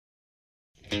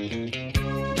Cheers!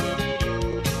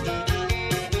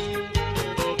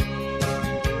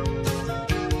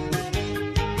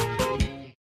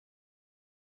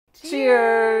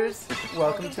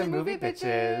 Welcome to Movie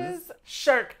Bitches.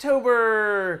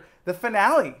 Sharktober! The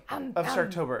finale of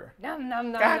Sharktober.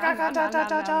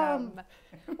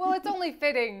 Well, it's only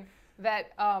fitting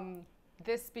that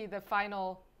this be the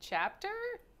final chapter.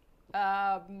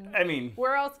 I mean...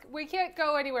 Where else? We can't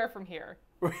go anywhere from here.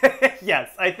 Yes,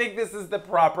 I think this is the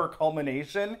proper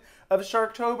culmination of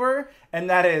Sharktober, and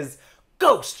that is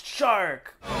Ghost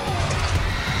Shark!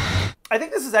 I think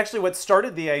this is actually what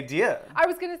started the idea. I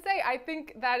was going to say, I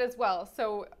think that as well.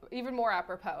 So even more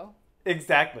apropos.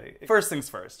 Exactly. First things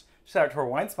first. Shout out to our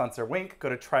wine sponsor, Wink. Go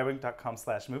to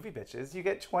trywink.com/moviebitches. You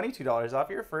get $22 off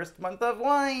your first month of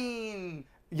wine.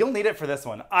 You'll need it for this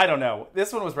one. I don't know.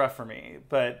 This one was rough for me,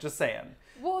 but just saying.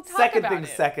 We'll talk Second about thing it.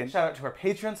 Second. Shout out to our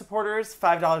Patreon supporters.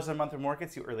 $5 a month or more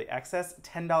gets you early access.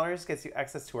 $10 gets you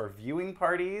access to our viewing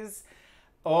parties.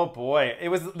 Oh boy.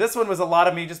 This one was a lot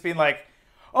of me just being like,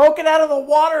 oh, get out of the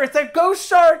water! It's a ghost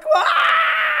shark!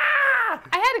 Ah!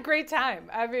 I had a great time.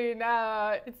 I mean,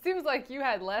 it seems like you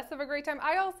had less of a great time.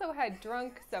 I also had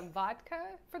drunk some vodka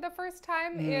for the first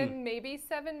time in maybe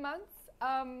 7 months.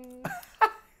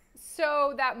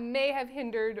 So that may have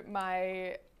hindered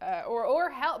my,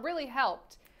 really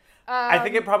helped. I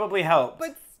think it probably helped.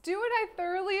 But Stu and I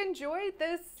thoroughly enjoyed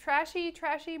this trashy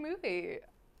movie.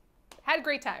 Had a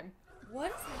great time.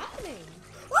 What is happening?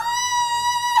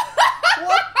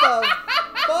 What the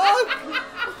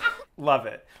fuck? Love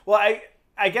it. Well,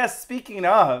 I guess speaking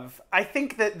of, I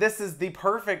think that this is the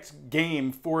perfect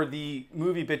game for the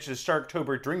Movie Bitches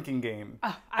Sharktober drinking game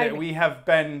that we have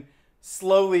been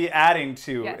slowly adding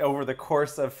to over the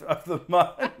course of the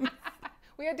month.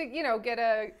 We had to, get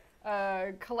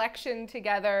a collection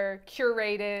together,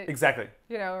 curate it. Exactly.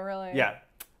 Really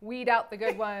weed out the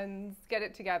good ones, get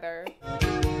it together.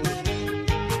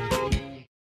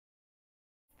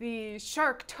 The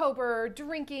Sharktober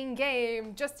drinking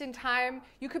game, just in time.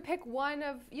 You could pick one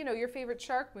of, your favorite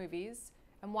shark movies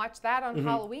and watch that on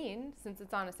Halloween, since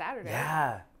it's on a Saturday.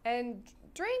 Yeah. And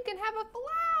drink and have a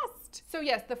blast. So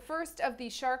yes, the first of the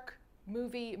shark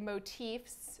movie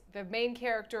motifs, the main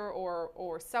character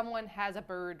or someone has a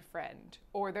bird friend,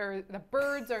 or the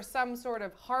birds are some sort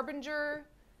of harbinger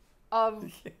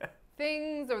of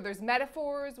things, or there's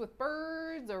metaphors with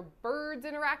birds, or birds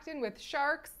interacting with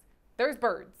sharks. There's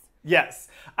birds. Yes.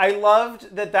 I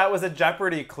loved that was a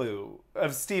Jeopardy clue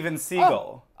of Steven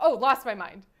Seagal. Oh, lost my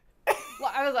mind.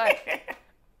 I was like,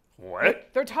 what?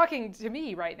 They're talking to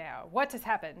me right now. What has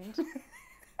happened?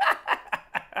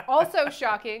 Also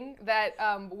shocking that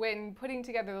when putting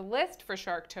together the list for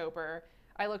Sharktober,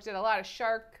 I looked at a lot of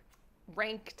shark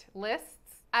ranked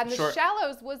lists, and The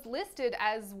Shallows was listed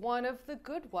as one of the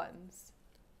good ones.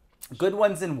 Good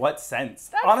ones in what sense?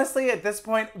 Honestly, at this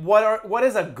point, what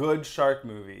is a good shark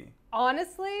movie?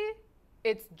 Honestly,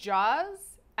 it's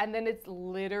Jaws, and then it's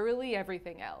literally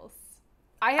everything else.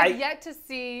 I have yet to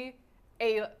see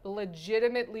a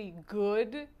legitimately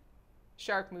good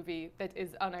shark movie that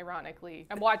is unironically.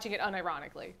 I'm watching it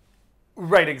unironically.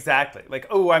 Right, exactly. Like,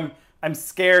 oh, I'm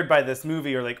scared by this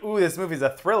movie, or like, ooh, this movie's a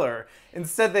thriller.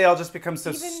 Instead, they all just become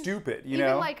so stupid, you know?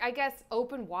 Even like, I guess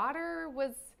Open Water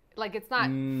was... Like, it's not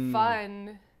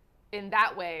fun in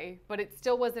that way, but it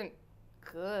still wasn't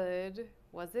good,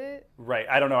 was it? Right.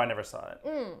 I don't know. I never saw it.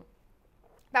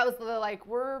 That was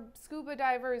we're scuba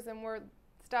divers and we're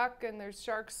stuck and there's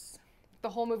sharks. The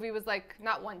whole movie was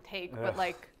not one take, but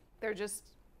they're just...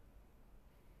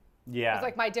 Yeah. It was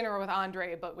like My Dinner with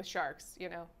Andre, but with sharks,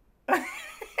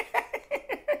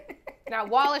 Now,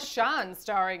 Wallace Shawn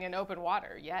starring in Open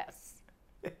Water, yes.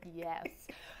 Yes.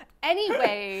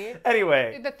 Anyway,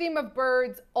 the theme of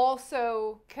birds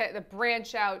also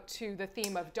branch out to the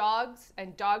theme of dogs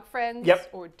and dog friends,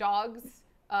 or dogs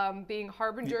being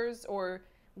harbingers or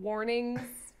warnings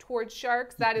towards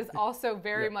sharks. That is also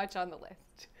very much on the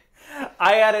list.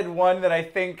 I added one that I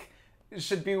think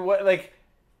should be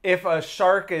if a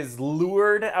shark is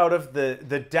lured out of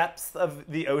the depths of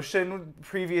the ocean,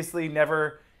 previously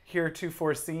never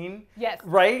heretofore seen. Yes.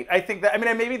 Right? I think that,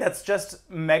 maybe that's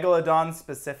just Megalodon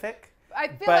specific. I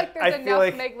feel like there's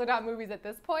enough Megalodon movies at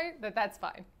this point that's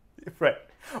fine. Right.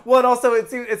 Well, and also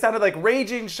it sounded like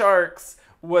Raging Sharks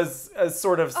was a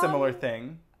sort of similar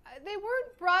thing. They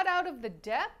weren't brought out of the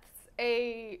depths.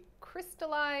 A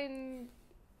crystalline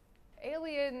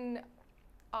alien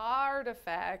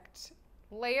artifact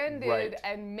landed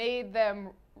and made them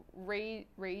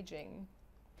raging.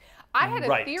 I had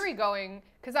a theory going,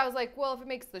 because I was like, well, if it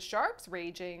makes the sharks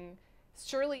raging,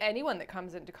 surely anyone that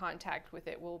comes into contact with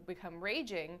it will become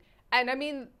raging. And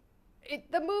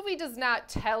The movie does not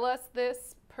tell us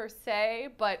this per se,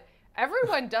 but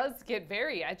everyone does get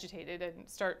very agitated and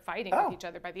start fighting with each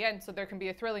other by the end, so there can be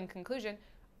a thrilling conclusion.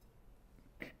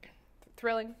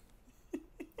 Thrilling.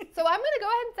 So I'm going to go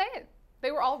ahead and say it.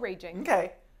 They were all raging.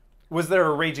 Okay. Was there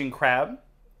a raging crab?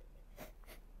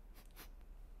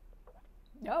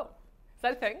 No. Is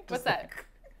that a thing? What's that?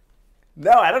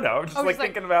 No, I don't know. I'm just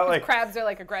thinking about like crabs are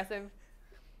like aggressive.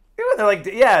 They're like,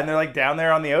 yeah, and they're like down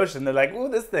there on the ocean. They're like, ooh,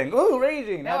 this thing, ooh,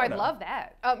 raging. No, I'd love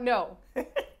that. No.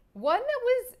 One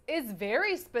that is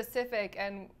very specific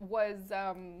and was,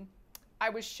 I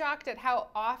was shocked at how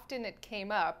often it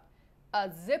came up. A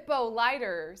Zippo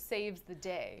lighter saves the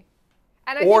day.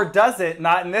 And does it?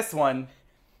 Not in this one.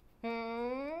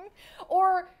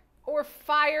 Or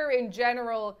fire in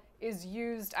general is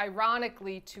used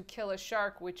ironically to kill a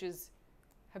shark, which is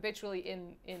habitually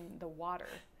in the water.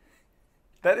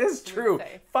 That is true.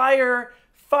 Fire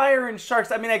and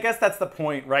sharks. I mean, I guess that's the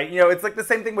point, right? You know, it's like the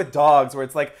same thing with dogs, where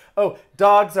it's like, oh,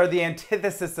 dogs are the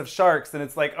antithesis of sharks. And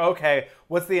it's like, okay,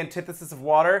 what's the antithesis of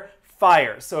water?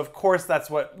 Fire. So, of course, that's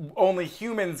what only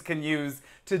humans can use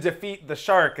to defeat the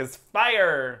shark is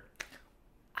fire.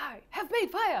 I have made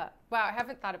fire. Wow, I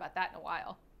haven't thought about that in a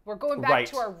while. We're going back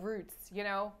to our roots, you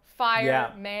know?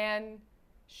 Fire, man,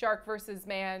 shark versus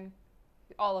man.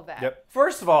 All of that. Yep.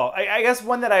 First of all, I guess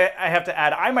one that I have to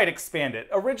add, I might expand it.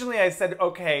 Originally, I said,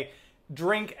 okay,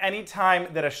 drink any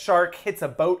time that a shark hits a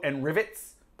boat and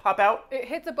rivets pop out. It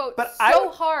hits a boat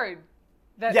hard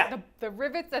that the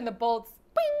rivets and the bolts,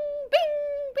 bing, bing,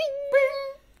 bing,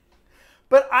 bing.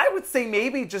 But I would say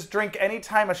maybe just drink any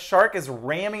time a shark is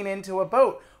ramming into a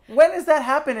boat. When does that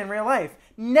happen in real life?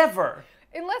 Never.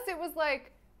 Unless it was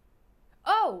like,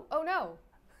 oh no.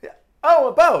 Oh,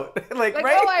 a boat.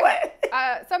 right?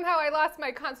 Somehow I lost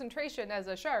my concentration as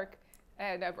a shark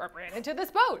and I ran into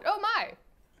this boat. Oh my.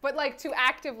 But like to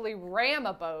actively ram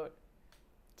a boat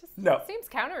just seems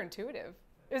counterintuitive.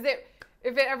 Is it,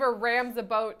 if it ever rams a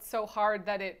boat so hard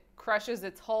that it crushes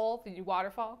its hull, then you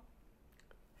waterfall?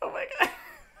 Oh my God.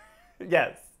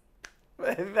 Yes.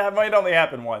 That might only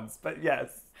happen once, but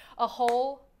yes. A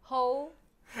hull?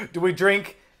 Do we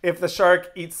drink if the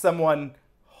shark eats someone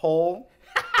whole?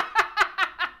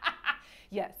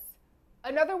 Yes.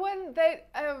 Another one that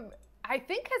I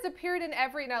think has appeared in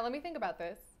every... Now, let me think about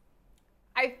this.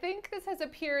 I think this has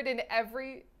appeared in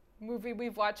every movie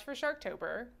we've watched for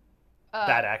Sharktober.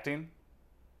 Bad acting?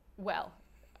 Well,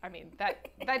 I mean, that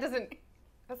doesn't...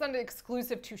 That's not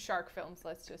exclusive to shark films,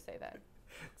 let's just say that.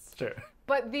 It's true.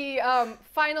 But the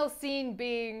final scene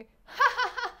being,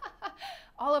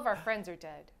 all of our friends are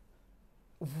dead.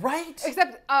 Right?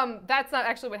 Except that's not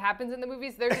actually what happens in the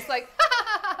movies. They're just like,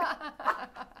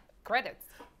 credits.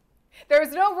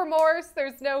 There's no remorse.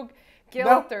 There's no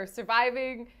guilt or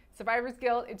survivor's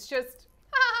guilt. It's just,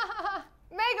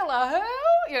 Megala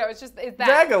who? You know, it's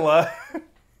that. Megala?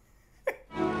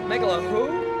 Megala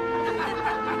who?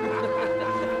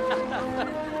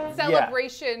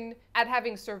 Celebration at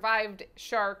having survived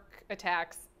shark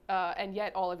attacks, and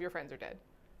yet all of your friends are dead.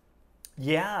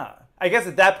 Yeah. I guess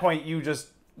at that point you just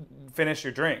finish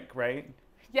your drink, right?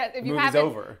 Yeah, if you Movie's haven't,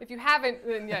 over. If you haven't,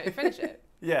 then yeah, you finish it.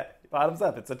 Yeah, bottoms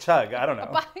up. It's a chug. I don't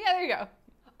know. Yeah, there you go.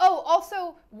 Oh,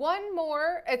 also one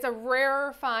more. It's a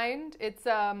rarer find. It's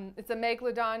a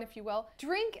Megalodon, if you will.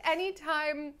 Drink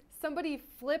anytime somebody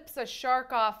flips a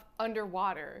shark off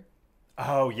underwater.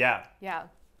 Oh yeah. Yeah.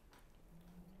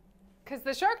 Because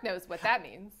the shark knows what that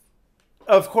means.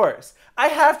 Of course. I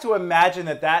have to imagine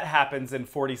that happens in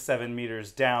 47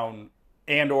 meters down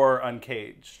and or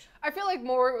uncaged. I feel like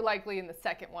more likely in the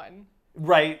second one.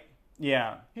 Right.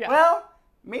 Yeah. Well,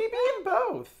 maybe in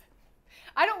both.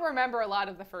 I don't remember a lot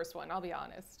of the first one, I'll be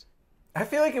honest. I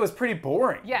feel like it was pretty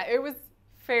boring. Yeah, it was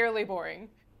fairly boring.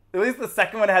 At least the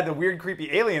second one had the weird,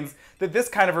 creepy aliens that this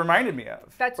kind of reminded me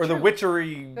of. That's true. Or the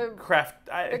witchery craft.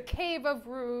 The Cave of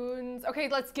Runes. Okay,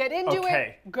 let's get into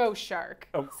it. Ghost Shark.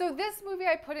 Oh. So this movie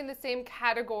I put in the same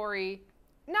category,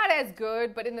 not as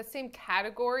good, but in the same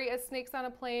category as Snakes on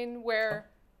a Plane, where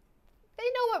they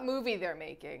know what movie they're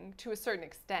making to a certain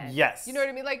extent. Yes. You know what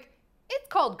I mean? Like, it's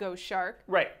called Ghost Shark.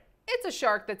 Right. It's a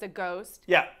shark that's a ghost.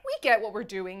 Yeah. We get what we're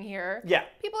doing here. Yeah.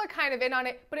 People are kind of in on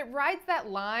it, but it rides that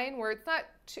line where it's not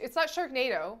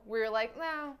Sharknado, where you're like,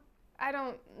 no, I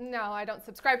don't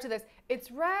subscribe to this.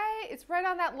 It's right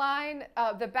on that line.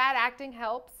 The bad acting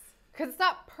helps, because it's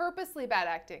not purposely bad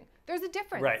acting. There's a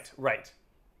difference. Right.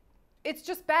 It's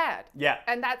just bad. Yeah.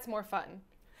 And that's more fun.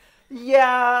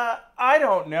 Yeah, I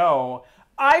don't know.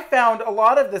 I found a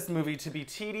lot of this movie to be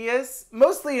tedious,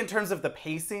 mostly in terms of the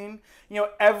pacing. You know,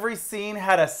 every scene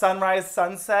had a sunrise,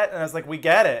 sunset, and I was like, we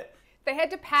get it. They had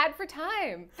to pad for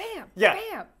time. Bam, yeah.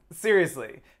 bam,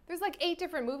 Seriously. There's like 8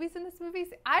 different movies in this movie.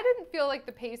 I didn't feel like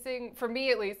the pacing, for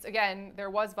me at least, again, there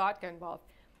was vodka involved.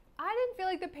 I didn't feel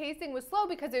like the pacing was slow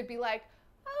because it'd be like,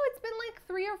 oh, it's been like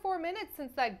 3 or 4 minutes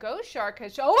since that ghost shark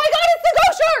has shown. Oh my God, it's the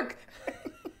ghost shark!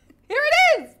 Here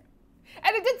it is!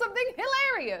 And it did something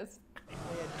hilarious.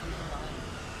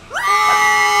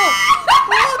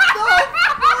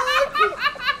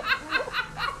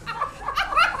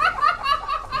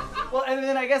 Well, and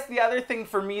then I guess the other thing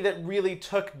for me that really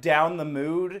took down the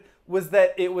mood was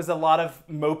that it was a lot of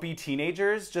mopey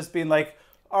teenagers just being like,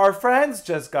 our friends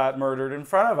just got murdered in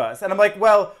front of us. And I'm like,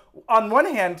 well, on one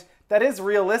hand, that is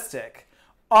realistic.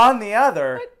 On the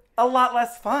other, a lot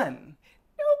less fun.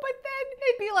 No, but then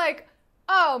it'd be like,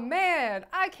 oh man,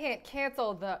 I can't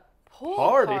cancel the pool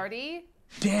party.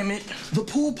 Damn it, the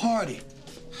pool party.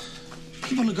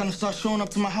 People are gonna start showing up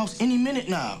to my house any minute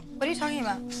now. What are you talking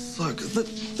about? Look,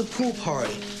 the pool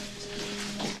party.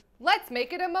 Let's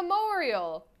make it a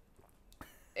memorial.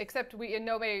 Except we in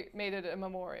no way made it a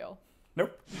memorial.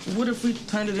 Nope. What if we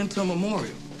turned it into a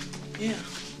memorial? Yeah.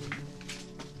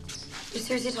 You're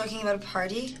seriously talking about a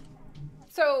party?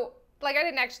 So, like, I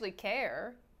didn't actually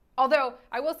care. Although,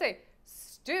 I will say,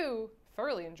 Stu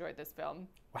thoroughly enjoyed this film.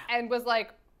 Wow. And was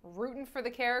like, rooting for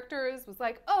the characters, was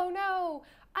like, oh no,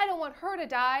 I don't want her to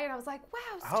die. And I was like,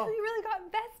 wow, Stu, you really got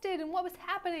invested in what was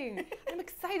happening. I'm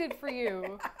excited for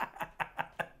you.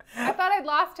 I thought I'd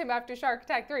lost him after Shark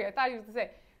Attack 3. I thought he was going to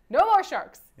say, no more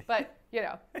sharks. But, you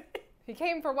know, he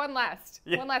came for one last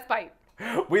bite.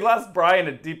 We lost Brian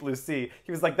at Deep Blue Sea.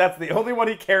 He was like, that's the only one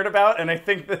he cared about. And I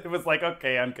think that it was like,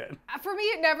 okay, I'm good. For me,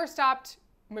 it never stopped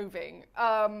moving.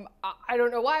 I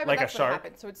don't know why, but like that's a shark? what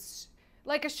happened. So it's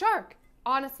like a shark.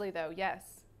 Honestly, though, yes.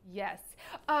 Yes.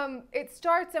 It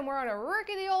starts and we're on a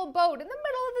rickety old boat in the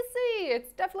middle of the sea.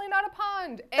 It's definitely not a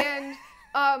pond. And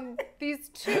these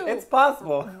two... It's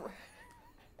possible.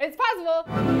 It's possible.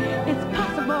 It's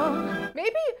possible.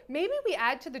 Maybe we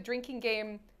add to the drinking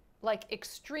game like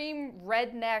extreme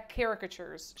redneck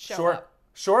caricatures show up.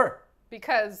 Sure.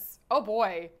 Because, oh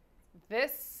boy,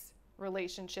 this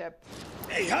relationship.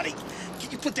 Hey, honey,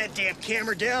 can you put that damn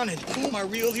camera down and pull my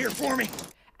reel here for me?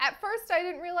 At first, I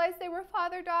didn't realize they were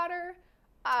father-daughter.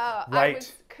 Right. I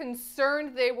was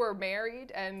concerned they were married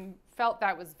and felt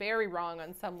that was very wrong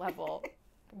on some level.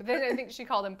 But then I think she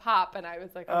called him Pop, and I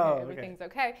was like, okay, everything's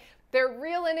okay. They're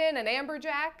reeling in an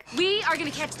amberjack. We are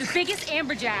gonna catch the biggest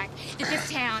amberjack that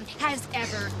this town has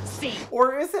ever seen.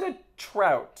 Or is it a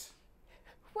trout?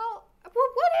 Well,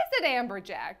 what is an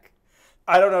amberjack?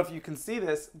 I don't know if you can see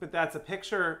this, but that's a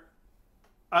picture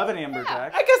of an amberjack. Yeah.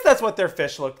 I guess that's what their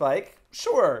fish looked like.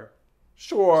 Sure.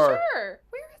 Where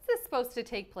is this supposed to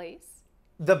take place?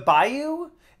 The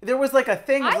bayou? There was like a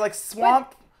thing of like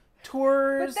swamp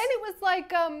tours. But then it was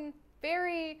like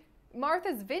very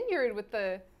Martha's Vineyard with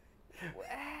the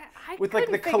with like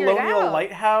the colonial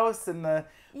lighthouse and the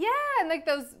and like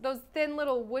those thin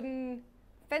little wooden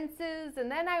fences. And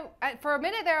then I for a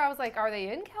minute there I was like, are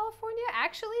they in California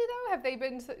actually though? Have they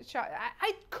been shot?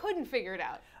 I couldn't figure it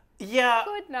out. Yeah.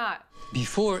 Could not.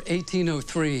 Before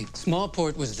 1803,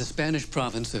 Smallport was the Spanish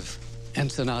province of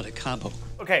Ensenada Cabo.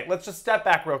 Okay, let's just step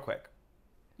back real quick.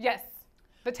 Yes.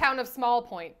 The town of Small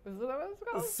Point. Is that what it's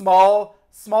called?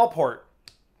 Small port.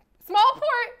 Small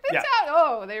Port? The town.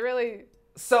 Oh, they really...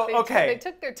 They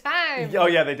took their time. Oh,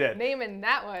 yeah, they did. Naming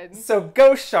that one. So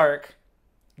Ghost Shark,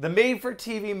 the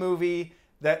made-for-TV movie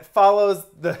that follows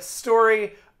the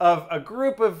story of a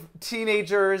group of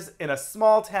teenagers in a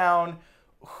small town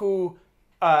who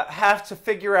have to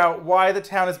figure out why the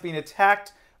town is being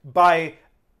attacked by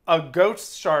a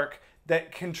ghost shark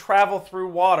that can travel through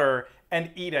water and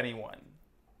eat anyone.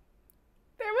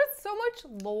 There was so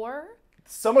much lore.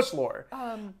 So much lore.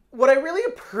 What I really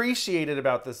appreciated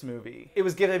about this movie, it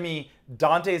was giving me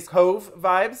Dante's Cove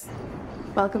vibes.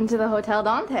 Welcome to the Hotel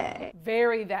Dante.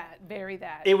 Very that.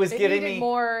 It was giving me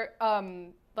more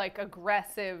like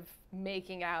aggressive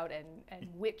making out and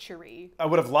witchery. I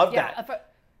would have loved that.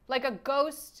 Like a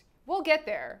ghost. We'll get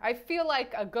there. I feel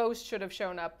like a ghost should have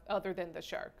shown up other than the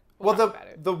shark. Well,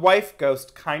 the wife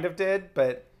ghost kind of did,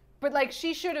 but like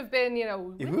she should have been, you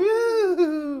know,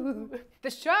 Woo! The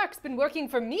shark's been working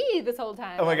for me this whole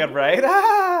time. Oh my god,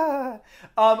 right?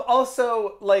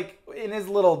 Also, like in his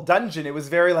little dungeon, it was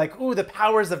very like, ooh, the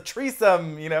powers of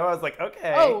threesome, you know? I was like,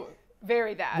 okay. Oh,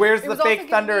 very that. Where's the fake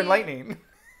thunder and lightning?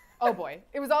 Oh boy.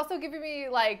 It was also giving me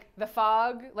like the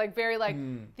fog, like very like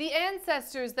the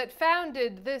ancestors that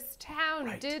founded this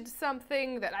town did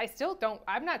something that I still don't,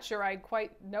 I'm not sure I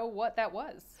quite know what that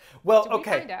was. Well, Did we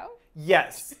find out?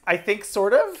 Yes, I think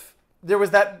sort of. There was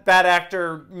that bad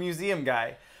actor museum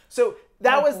guy. So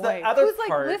That was the other Who's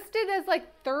part. like listed as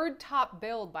like third top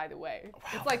billed, by the way. Wow,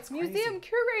 it's like that's museum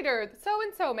crazy. curator,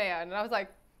 so-and-so man. And I was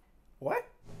like, what?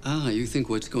 Ah, you think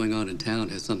what's going on in town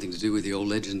has something to do with the old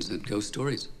legends and ghost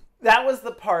stories? That was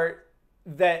the part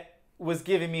that was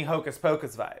giving me Hocus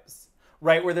Pocus vibes,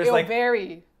 right? Where there's like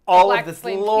very all of this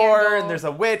lore, candle. and there's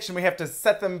a witch, and we have to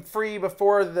set them free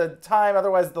before the time,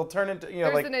 otherwise they'll turn into,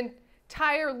 There's like... an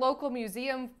entire local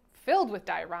museum filled with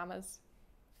dioramas.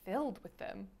 Filled with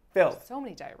them. Filled. So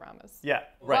many dioramas. Yeah,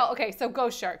 right. Well, okay, so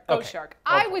Ghost Shark. Ghost Shark.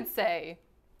 I would say,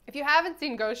 if you haven't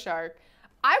seen Ghost Shark,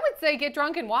 I would say get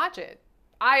drunk and watch it.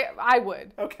 I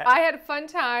would. Okay. I had a fun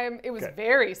time. It was Good.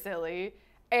 very silly.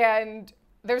 And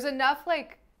there's enough,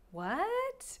 like,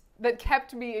 what? That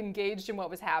kept me engaged in what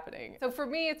was happening. So for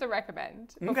me, it's a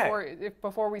recommend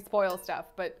before we spoil stuff.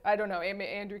 But I don't know.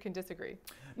 Andrew can disagree.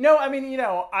 No, I mean,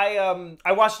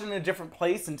 I watched it in a different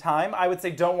place and time. I would say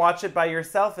don't watch it by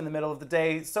yourself in the middle of the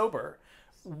day sober.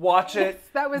 Watch it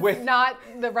That was with... not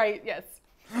the right, yes.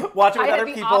 Watch it with I had other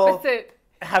the people. opposite.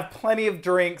 Have plenty of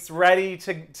drinks ready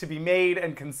to be made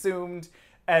and consumed.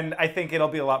 And I think it'll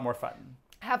be a lot more fun.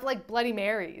 Have like Bloody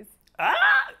Marys.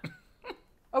 Ah!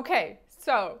 Okay,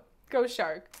 so Ghost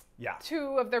Shark. Yeah.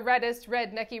 Two of the reddest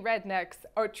rednecks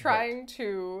are trying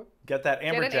to Get that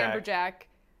amberjack. get an amberjack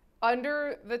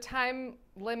under the time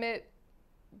limit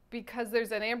because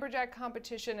there's an amberjack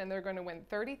competition and they're going to win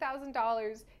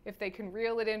 $30,000 if they can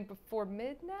reel it in before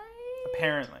midnight.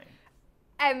 Apparently.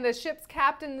 And the ship's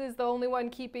captain is the only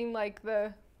one keeping like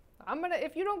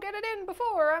if you don't get it in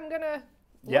before, I'm gonna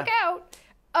look out.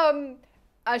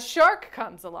 A shark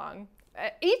comes along,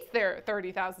 eats their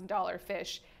 $30,000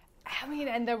 fish. I mean,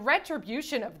 and the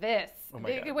retribution of this,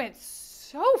 it went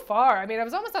so far. I mean, I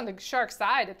was almost on the shark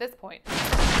side at this point.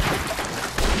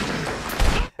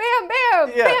 Bam,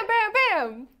 bam, bam, bam,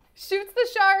 bam. Shoots the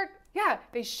shark. Yeah,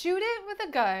 they shoot it with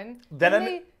a gun. Then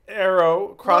an arrow,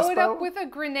 crossbow. Blow it up with a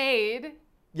grenade.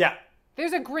 Yeah.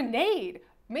 There's a grenade.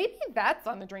 Maybe that's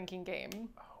on the drinking game.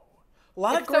 A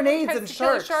lot of grenades and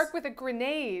sharks. sharks. Kill a shark with a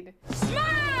grenade.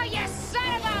 Smile, you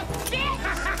son of a bitch!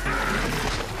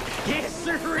 Yes,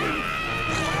 sirree!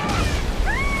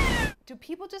 Do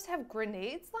people just have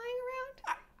grenades lying around?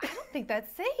 I don't think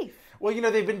that's safe. Well,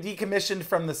 they've been decommissioned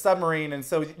from the submarine, and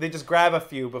so they just grab a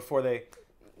few before they...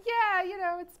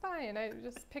 Yeah, it's fine. I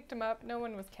just picked them up. No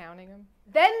one was counting them.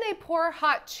 Then they pour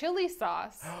hot chili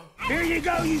sauce. Here you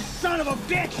go, you son of a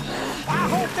bitch! I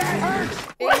hope that hurts!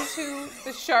 Into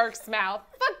the shark's mouth.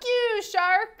 Fuck you,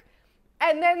 shark!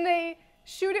 And then they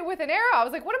shoot it with an arrow. I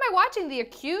was like, what am I watching? The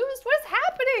Accused? What is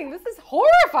happening? This is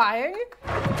horrifying.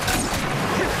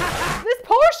 This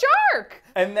poor shark!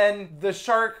 And then the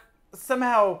shark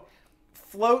somehow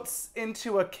floats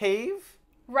into a cave.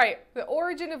 Right, the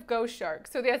origin of Ghost Shark.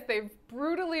 So yes, they've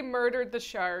brutally murdered the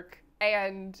shark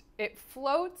and it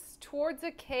floats towards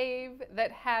a cave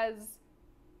that has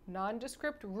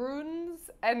nondescript runes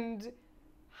and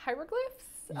hieroglyphs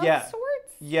of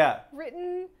sorts. Yeah.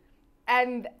 Written.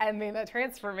 And I mean, the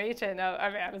transformation,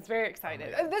 I was very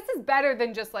excited. This is better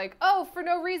than just like, oh, for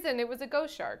no reason, it was a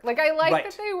ghost shark. Like, I like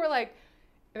that they were like,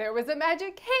 there was a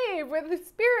magic cave with the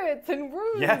spirits and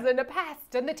runes and a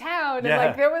past and the town. And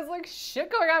like, there was like shit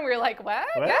going on. We were like, what?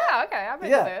 Yeah, okay, I'm into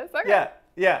this. Okay.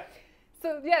 Yeah.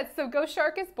 So Ghost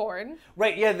Shark is born.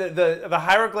 Right, yeah, the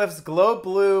hieroglyphs glow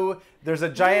blue. There's a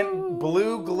giant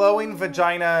blue glowing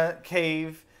vagina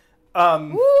cave.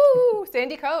 Woo!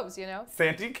 Sandy Coves,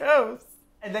 Sandy Coves.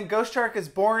 And then Ghost Shark is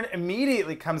born,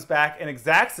 immediately comes back and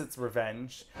exacts its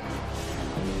revenge.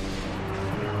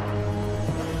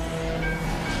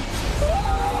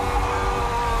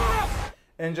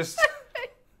 And just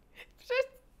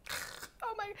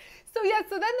oh my. So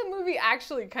then the movie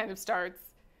actually kind of starts.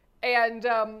 And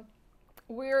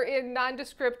we're in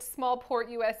nondescript small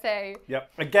port USA.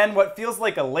 Yep. Again, what feels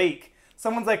like a lake.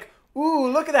 Someone's like,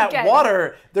 ooh, look at that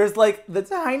water. There's like the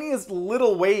tiniest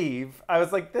little wave. I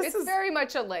was like, It's very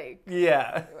much a lake.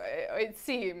 Yeah. It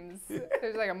seems.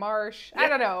 There's like a marsh. I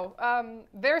don't know.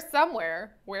 There's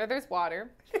somewhere where there's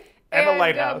water. And a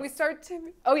lighthouse. We start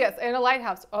to... Oh, yes, and a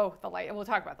lighthouse. Oh, the light. We'll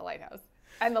talk about the lighthouse.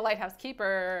 And the lighthouse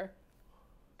keeper.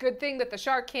 Good thing that the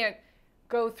shark can't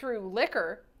go through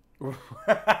liquor.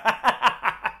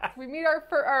 We meet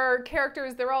our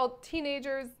characters. They're all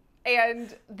teenagers.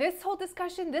 And this whole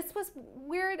discussion, this was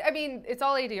weird. I mean, it's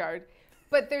all ADR'd.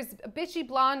 But there's a bitchy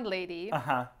blonde lady.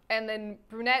 And then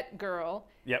brunette girl.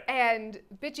 Yep. And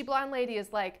bitchy blonde lady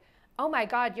is like, oh my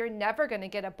God, you're never going to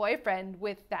get a boyfriend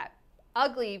with that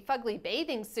ugly, fugly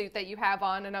bathing suit that you have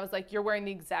on. And I was like, you're wearing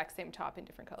the exact same top in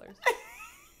different colors.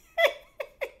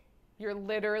 You're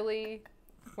literally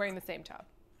wearing the same top.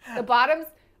 The bottoms,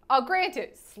 I'll grant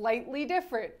it, slightly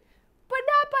different. but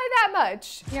not by that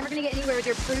much. You're never gonna get anywhere with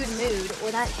your prude mood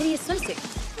or that hideous swimsuit.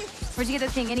 Where'd you get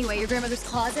that thing anyway? Your grandmother's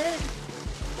closet?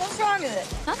 What's wrong with it?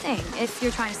 Nothing, if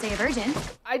you're trying to stay a virgin.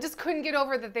 I just couldn't get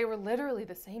over that they were literally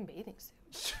the same bathing suit.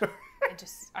 Sure.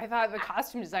 I thought the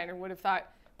costume designer would have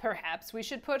thought, perhaps we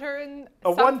should put her in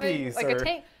a one piece, like or...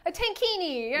 a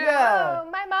tankini. Yeah. Oh,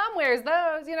 my mom wears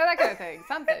those, that kind of thing.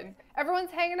 Something.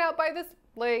 Everyone's hanging out by this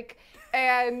lake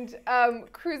and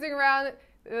cruising around.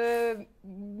 The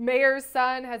mayor's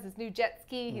son has his new jet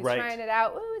ski. He's trying it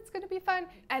out. Ooh, it's gonna be fun.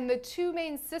 And the two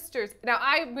main sisters. Now,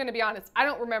 I'm gonna be honest. I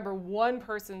don't remember one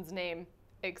person's name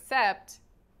except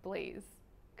Blaze,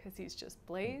 because he's just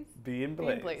Blaze. Being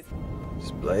Blaze.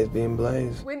 Just Blaze being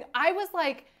Blaze. When I was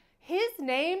like, his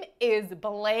name is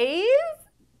Blaze?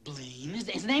 Blaine?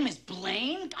 His name is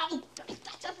Blaine? Oh,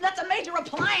 that's a major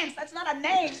appliance. That's not a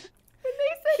name. When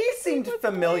they said he seemed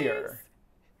familiar. Blaze,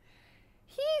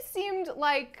 he seemed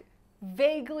like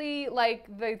vaguely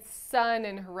like the son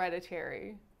in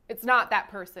Hereditary. It's not that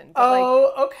person.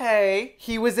 But okay.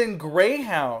 He was in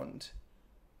Greyhound.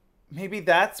 Maybe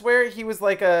that's where he was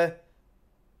like a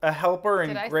helper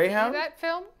in Greyhound? Did I see that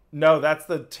film? No, that's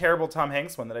the terrible Tom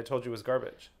Hanks one that I told you was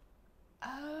garbage.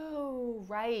 Oh,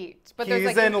 right. But he's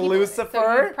there's in Lucifer.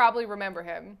 So you probably remember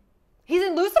him. He's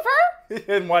in Lucifer?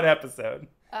 In one episode.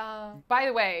 By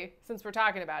the way, since we're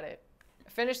talking about it, I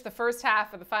finished the first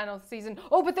half of the final season.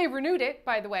 Oh, but they renewed it,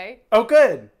 by the way. Oh,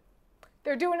 good.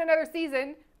 They're doing another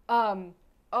season.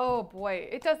 Oh boy,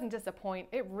 it doesn't disappoint.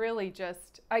 It really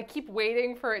just, I keep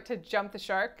waiting for it to jump the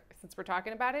shark since we're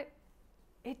talking about it.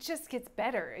 It just gets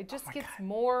better. It just gets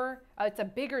more, it's a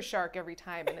bigger shark every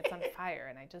time and it's on fire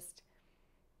and I just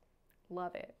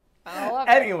love it. I love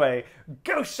it. Anyway,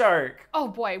 Ghost Shark. Oh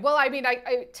boy. Well, I mean,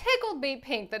 it tickled me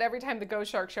pink that every time the Ghost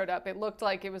Shark showed up, it looked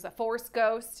like it was a Force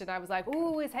ghost and I was like,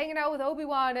 ooh, he's hanging out with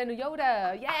Obi-Wan and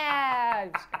Yoda. Yeah.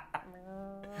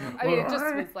 I mean, it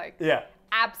just was like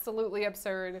absolutely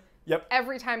absurd. Yep.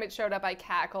 Every time it showed up, I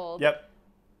cackled. Yep.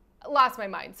 Lost my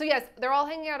mind. So yes, they're all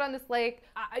hanging out on this lake.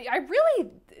 I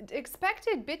really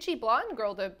expected bitchy blonde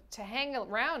girl to hang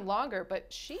around longer, but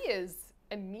she is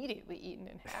immediately eaten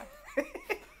in half.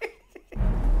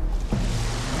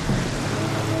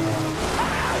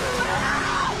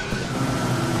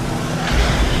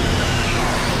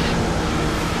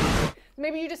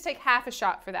 Maybe you just take half a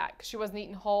shot for that because she wasn't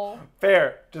eaten whole.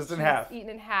 Fair, just in half. Eaten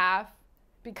in half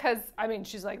because, I mean,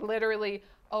 she's like literally,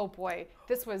 oh boy,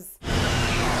 this was...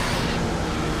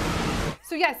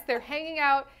 So yes, they're hanging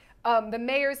out. The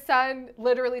mayor's son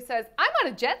literally says, I'm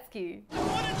on a jet ski. I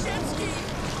want a jet ski!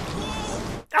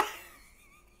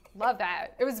 Love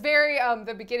that. It was very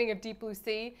the beginning of Deep Blue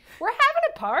Sea. We're having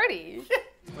a party.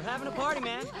 We're having a party,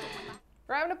 man.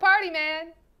 We're having a party,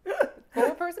 man.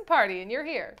 4-person party, and you're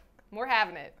here. We're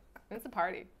having it. It's a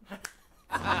party.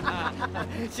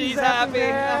 She's happy.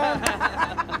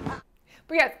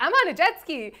 But yes, I'm on a jet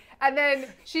ski, and then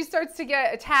she starts to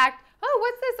get attacked. Oh,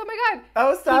 what's this? Oh my God!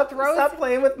 Oh, stop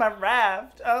playing with my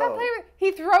raft. Oh. Stop playing with.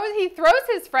 He throws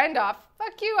his friend off.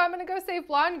 Fuck you! I'm gonna go save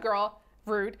blonde girl.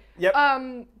 Rude. Yep.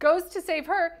 Goes to save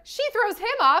her. She throws him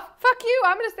off. Fuck you!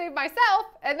 I'm gonna save myself.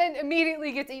 And then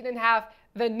immediately gets eaten in half.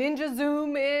 The ninja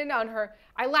zoom in on her.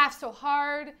 I laughed so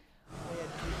hard.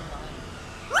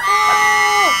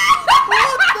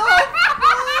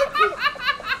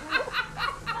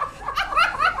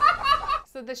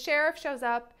 So the sheriff shows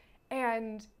up,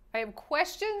 and I have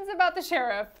questions about the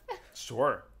sheriff.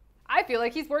 Sure. I feel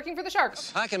like he's working for the shark.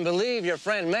 I can believe your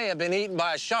friend may have been eaten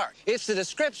by a shark. It's the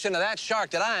description of that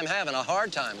shark that I am having a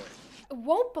hard time with.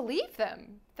 Won't believe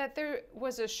them that there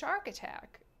was a shark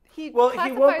attack. He won't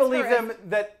believe them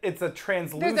that it's a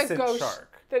translucent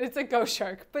shark. That it's a ghost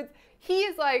shark. But he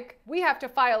is like, we have to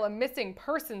file a missing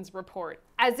persons report,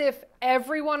 as if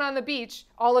everyone on the beach,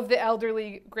 all of the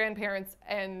elderly grandparents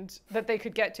and that they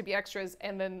could get to be extras,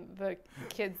 and then the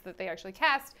kids that they actually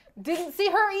cast, didn't see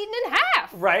her eaten in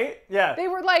half. Right? Yeah. They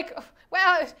were like,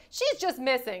 well, she's just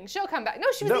missing. She'll come back. No,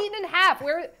 she was eaten in half.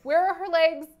 Where are her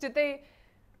legs? They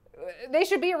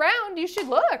should be around. You should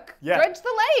look. Yeah. Dredge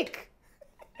the lake.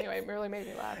 Anyway, it really made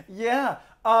me laugh. Yeah.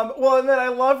 Well, and then I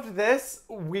loved this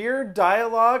weird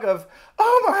dialogue of,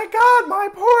 oh my God, my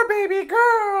poor baby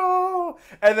girl.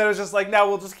 And then it was just like, now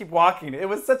we'll just keep walking. It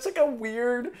was such like a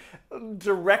weird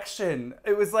direction.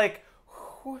 It was like,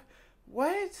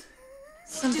 what?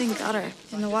 Something got her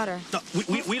in the water. No,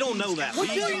 we don't know that. We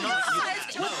do not.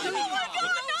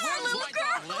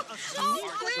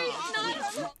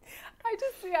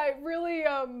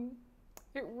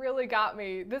 It really got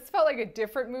me. This felt like a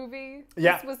different movie.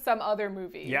 Yeah. This was some other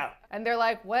movie. Yeah. And they're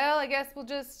like, well, I guess we'll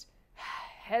just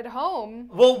head home.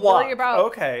 We'll walk. Worry about...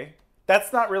 Okay.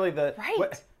 That's not really the...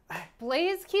 Right.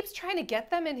 Blaze keeps trying to get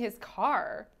them in his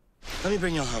car. Let me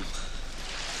bring you home.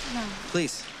 No.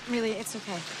 Please. Really, it's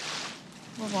okay.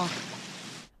 We'll walk.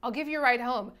 I'll give you a ride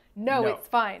home. No, it's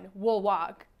fine. We'll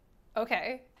walk.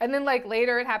 Okay. And then like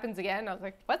later it happens again. I was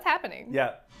like, what's happening?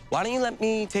 Yeah. Why don't you let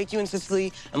me take you in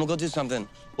Sicily and we'll go do something?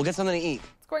 We'll get something to eat.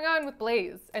 What's going on with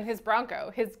Blaze and his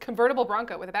Bronco, his convertible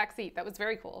Bronco with a back seat? That was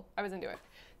very cool. I was into it.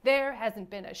 There hasn't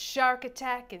been a shark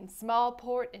attack in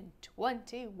Smallport in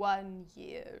 21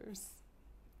 years.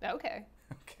 Okay.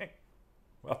 Okay.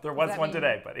 Well, there was one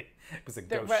today, buddy. It was a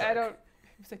ghost shark.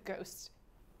 It was a ghost.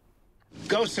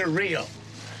 Ghosts are real.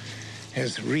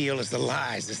 As real as the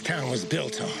lies this town was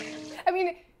built on. I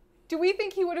mean, do we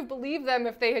think he would have believed them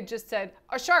if they had just said,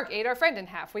 a shark ate our friend in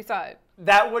half, we saw it?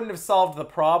 That wouldn't have solved the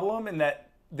problem in that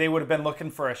they would have been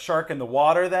looking for a shark in the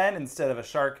water then instead of a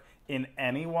shark in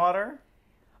any water.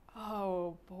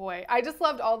 Oh boy. I just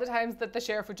loved all the times that the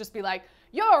sheriff would just be like,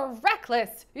 you're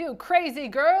reckless, you crazy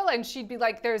girl. And she'd be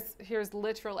like, here's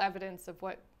literal evidence of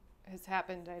what has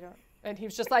happened. And he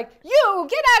was just like, you,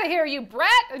 get out of here, you brat.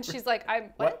 And she's like,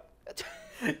 what?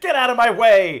 Get out of my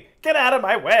way! Get out of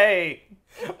my way!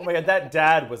 Oh my God, that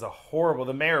dad was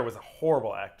the mayor was a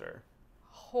horrible actor.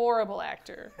 Horrible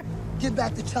actor. Get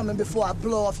back to chumming before I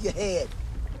blow off your head.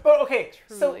 But okay,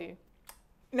 Truly. So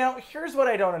now here's what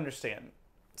I don't understand.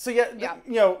 So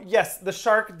yes, the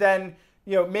shark then,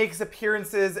 makes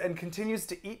appearances and continues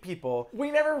to eat people. We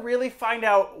never really find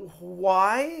out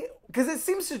why, because it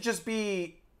seems to just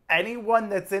be anyone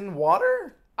that's in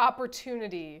water.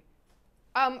 Opportunity.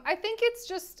 I think it's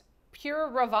just pure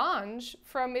revenge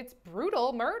from its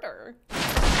brutal murder.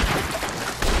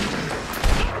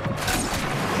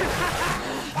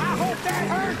 I hope that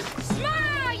hurts!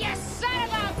 Smile, you son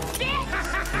of a bitch!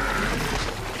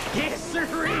 Yes,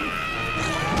 sirree!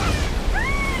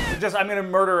 I'm gonna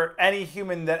murder any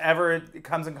human that ever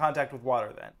comes in contact with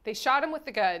water then. They shot him with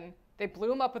the gun, they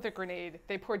blew him up with a grenade,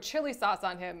 they poured chili sauce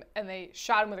on him, and they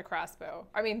shot him with a crossbow.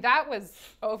 I mean, that was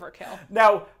overkill.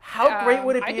 Now, how great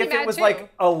would it be if it was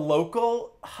like a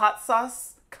local hot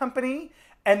sauce company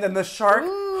and then the shark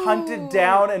hunted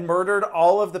down and murdered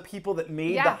all of the people that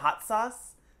made the hot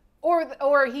sauce?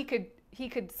 Or he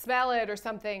could smell it or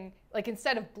something. Like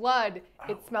instead of blood,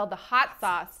 it smelled the hot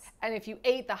sauce. And if you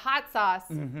ate the hot sauce,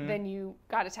 then you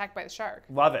got attacked by the shark.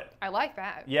 Love it. I like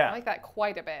that. Yeah. I like that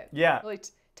quite a bit. Yeah. Really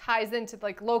ties into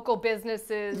like local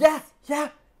businesses. Yeah.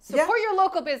 Support your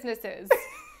local businesses.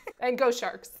 And go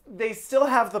Sharks. They still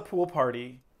have the pool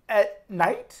party at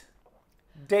night?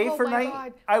 Day for night?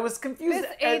 God. I was confused.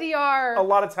 This ADR. A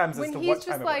lot of times as to what time it was. When he's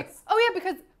just like, oh yeah,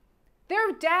 because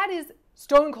their dad is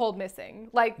stone cold missing.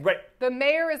 Like, the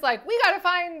mayor is like, we gotta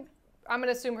find, I'm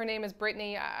gonna assume her name is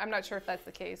Brittany. I'm not sure if that's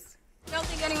the case. I don't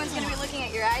think anyone's gonna be looking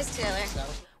at your eyes, Taylor.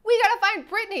 We gotta find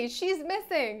Brittany, she's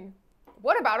missing.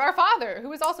 What about our father, who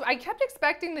was also, I kept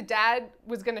expecting the dad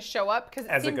was gonna show up because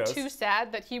it seemed too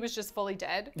sad that he was just fully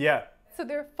dead. Yeah. So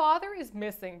their father is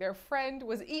missing. Their friend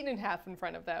was eaten in half in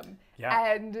front of them.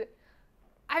 Yeah. And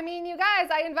I mean, you guys,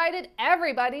 I invited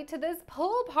everybody to this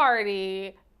pool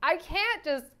party. I can't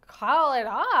just call it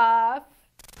off.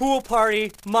 Pool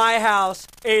party, my house,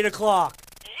 8 o'clock.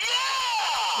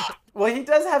 Well, he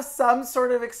does have some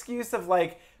sort of excuse of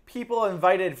like people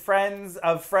invited friends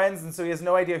of friends, and so he has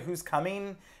no idea who's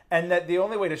coming, and that the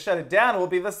only way to shut it down will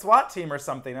be the SWAT team or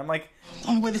something. I'm like, the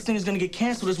only way this thing is gonna get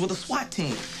canceled is with a SWAT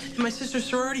team. And my sister's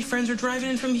sorority friends are driving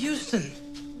in from Houston.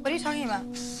 What are you talking about?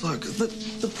 Look,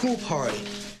 the pool party.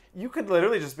 You could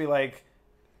literally just be like,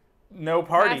 no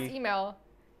party. Last email,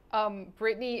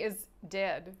 Brittany is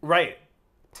dead. Right.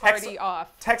 Party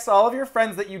off. Text all of your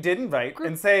friends that you did invite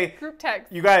and say, group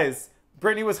text. You guys,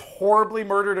 Brittany was horribly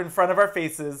murdered in front of our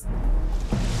faces.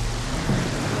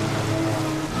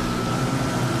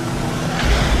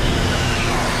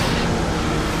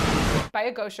 By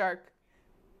a ghost shark.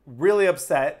 Really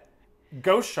upset.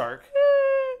 Ghost shark.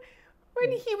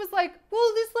 When he was like,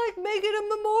 well, just like make it a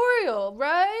memorial,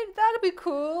 right? That'll be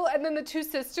cool. And then the two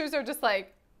sisters are just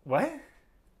like, what?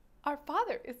 Our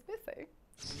father is missing.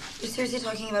 You're seriously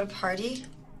talking about a party?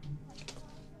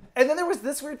 And then there was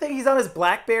this weird thing. He's on his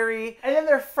BlackBerry, and then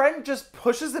their friend just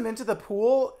pushes him into the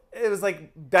pool. It was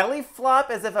like belly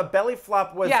flop, as if a belly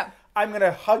flop was, I'm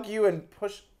gonna hug you and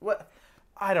push, what?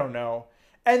 I don't know.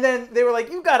 And then they were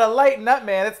like, you gotta lighten up,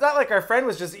 man. It's not like our friend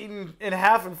was just eaten in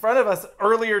half in front of us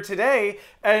earlier today,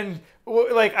 and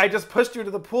like I just pushed you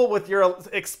into the pool with your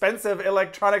expensive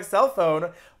electronic cell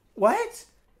phone. What?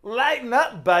 Lighten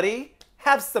up, buddy.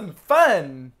 Have some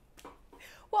fun.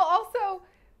 Well, also,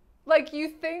 like you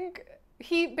think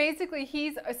he's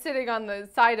sitting on the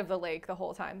side of the lake the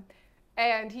whole time.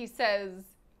 And he says,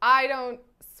 I don't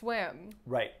swim.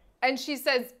 Right. And she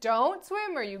says, don't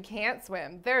swim or you can't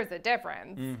swim. There's a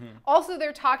difference. Also,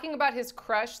 they're talking about his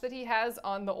crush that he has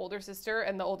on the older sister,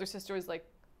 and the older sister is like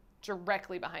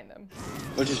directly behind them.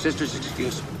 What's your sister's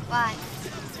excuse? Why?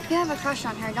 You have a crush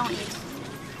on her, don't you?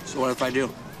 So what if I do?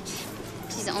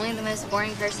 She's only the most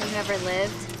boring person who ever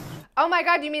lived. Oh my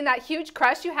God, you mean that huge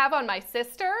crush you have on my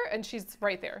sister? And she's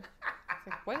right there.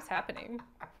 Like, what is happening?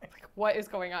 Like, what is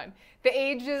going on? The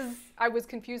ages I was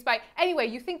confused by. Anyway,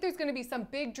 you think there's gonna be some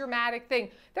big dramatic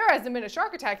thing. There hasn't been a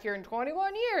shark attack here in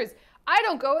 21 years. I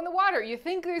don't go in the water. You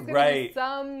think there's gonna be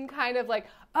some kind of like,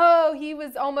 oh, he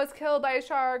was almost killed by a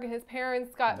shark and his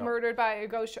parents got murdered by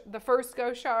the first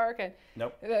ghost shark, and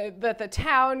the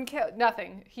town killed,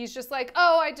 nothing. He's just like,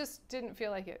 oh, I just didn't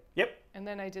feel like it. Yep. And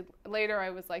then later I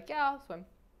was like, yeah, I'll swim.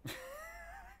 So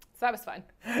that was fun.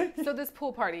 So this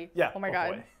pool party. Yeah. Oh my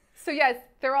God. Boy. So yes,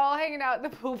 they're all hanging out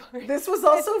at the pool party. This was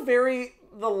also very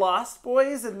The Lost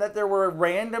Boys in that there were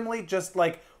randomly just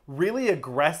like really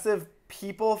aggressive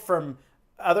people from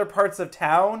other parts of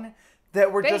town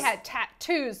that were They had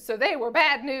tattoos, so they were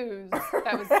bad news.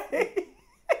 That was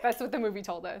that's what the movie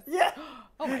told us. Yeah.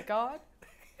 Oh my God.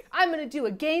 I'm gonna do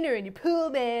a gainer in your pool,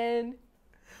 man.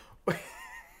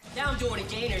 Now I'm doing a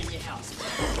gainer in your house.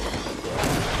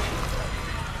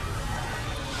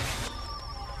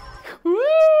 Woo!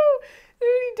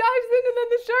 He dives in and then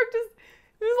the shark just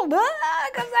comes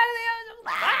out of the ocean.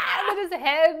 And then his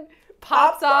head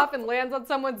pops off and lands on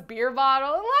someone's beer bottle.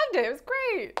 I loved it. It was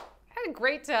great. I had a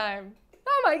great time.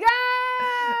 Oh my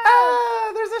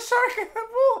God! There's a shark in the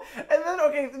pool.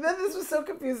 And then this was so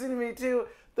confusing to me too.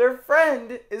 Their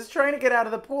friend is trying to get out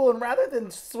of the pool, and rather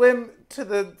than swim to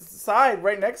the side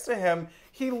right next to him,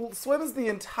 he swims the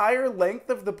entire length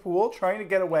of the pool trying to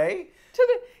get away.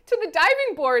 To the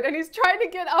diving board, and he's trying to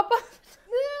get up.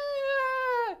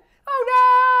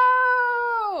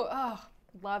 Oh no! Oh,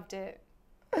 loved it.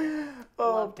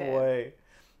 Oh boy.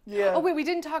 Yeah. Oh wait, we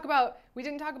didn't talk about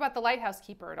the lighthouse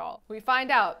keeper at all. We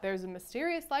find out there's a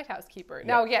mysterious lighthouse keeper. Yep.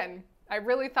 Now again, I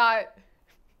really thought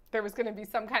there was going to be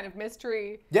some kind of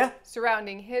mystery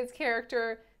surrounding his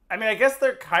character. I mean, I guess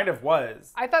there kind of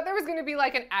was. I thought there was going to be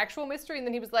like an actual mystery, and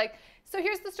then he was like, so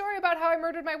here's the story about how I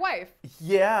murdered my wife.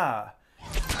 Yeah.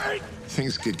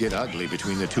 Things could get ugly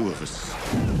between the two of us.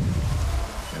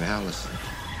 And Allison,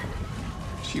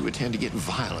 she would tend to get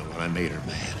violent when I made her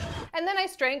mad. And then I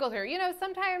strangled her. You know,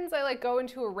 sometimes I like go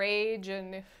into a rage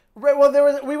and... Right,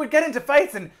 well, we would get into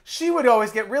fights, and she would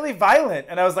always get really violent.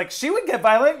 And I was like, she would get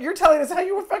violent? You're telling us how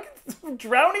you were fucking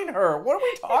drowning her. What are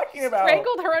we talking about?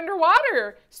 Strangled her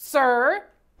underwater, sir.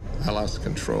 I lost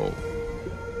control.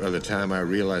 By the time I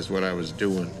realized what I was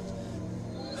doing,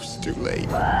 it was too late.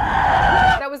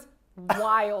 That was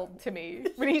wild to me.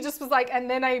 When he just was like, and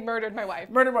then I murdered my wife.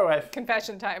 Murdered my wife.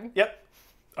 Confession time. Yep.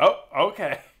 Oh,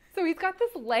 okay. So he's got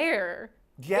this lair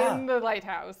in the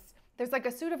lighthouse. There's like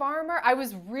a suit of armor. I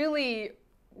was really,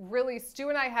 Stu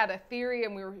and I had a theory,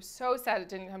 and we were so sad it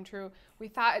didn't come true. We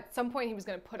thought at some point he was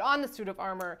going to put on the suit of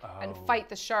armor and fight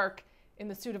the shark in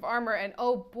the suit of armor. And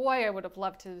oh boy, I would have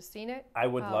loved to have seen it. I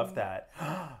would love that.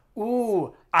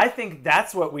 Ooh, I think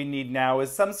that's what we need now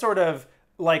is some sort of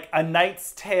like A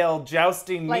Knight's Tale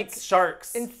jousting meets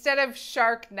sharks. Instead of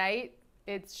Shark Night,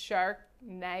 it's Shark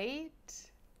Night.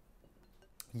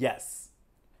 Yes.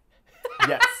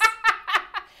 Yes.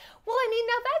 Well, I mean,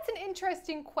 now that's an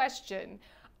interesting question.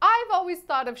 I've always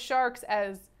thought of sharks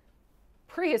as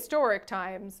prehistoric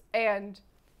times and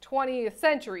 20th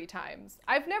century times.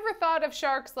 I've never thought of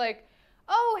sharks like,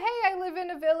 oh, hey, I live in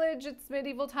a village, it's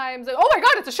medieval times. Like, oh my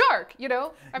God, it's a shark, you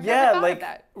know? I've never thought of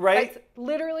that. Right? It's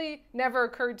literally never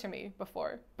occurred to me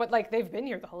before. But like, they've been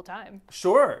here the whole time.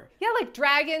 Sure. Yeah, like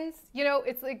dragons, you know,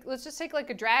 it's like, let's just take like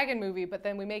a dragon movie, but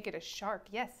then we make it a shark.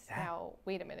 Yes, now,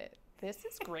 wait a minute. This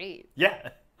is great.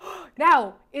 Yeah.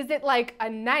 Now, is it like a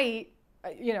knight,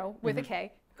 you know, with a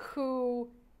K, who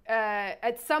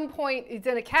at some point is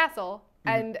in a castle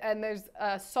and there's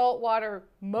a saltwater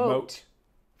moat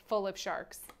full of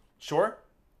sharks? Sure.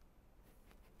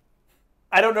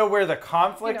 I don't know where the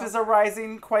conflict is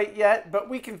arising quite yet, but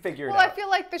we can figure it out. Well, I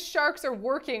feel like the sharks are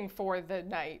working for the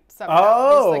knight somehow.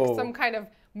 Oh. There's like some kind of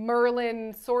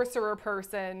Merlin sorcerer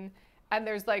person, and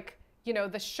there's like, you know,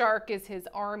 the shark is his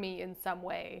army in some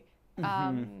way.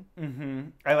 I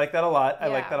like that a lot. I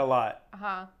like that a lot.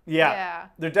 Yeah.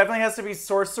 There definitely has to be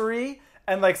sorcery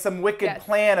and like some wicked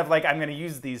plan of like, I'm going to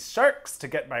use these sharks to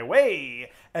get my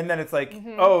way. And then it's like,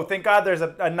 oh, thank God there's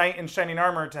a knight in shining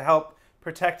armor to help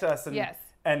protect us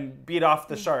and beat off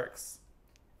the sharks.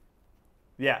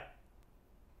 Yeah.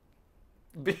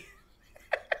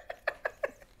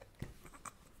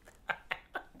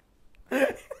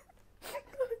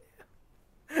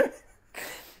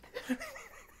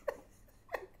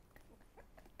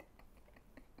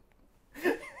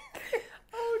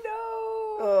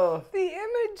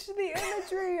 the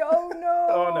imagery. Oh no.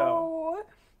 Oh no.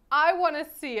 I want to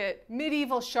see it.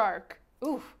 Medieval shark.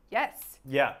 Ooh, yes.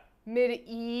 Yeah.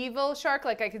 Medieval shark.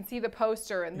 Like I can see the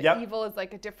poster, and the evil is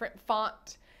like a different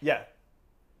font. Yeah.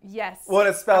 Yes. Well,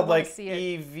 it's spelled like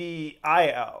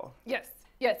E-V-I-L. Yes.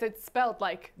 Yes, it's spelled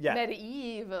like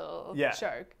medieval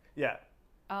shark. Yeah.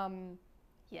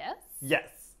 Yes? Yes.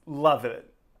 Love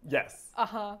it. Yes.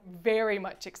 Very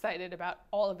much excited about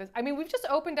all of this. I mean, we've just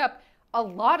opened up a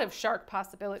lot of shark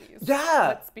possibilities. Yeah.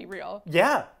 Let's be real.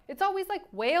 Yeah. It's always like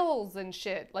whales and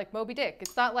shit, like Moby Dick.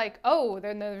 It's not like, oh,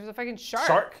 then there's a fucking shark.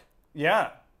 Shark. Yeah.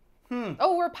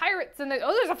 Oh, we're pirates and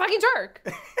there's a fucking shark.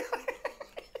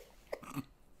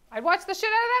 I'd watch the shit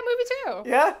out of that movie too.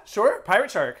 Yeah, sure. Pirate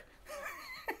shark.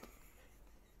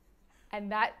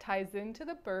 And that ties into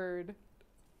the bird.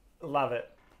 Love it.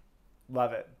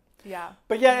 Love it. Yeah.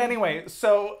 But yeah, anyway,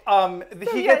 so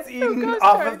he gets eaten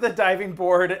off of the diving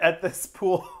board at this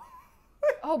pool.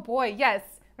 Oh boy, yes.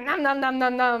 Nom nom nom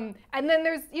nom nom. And then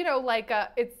there's, you know, like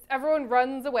everyone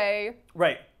runs away.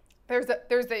 Right. There's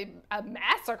a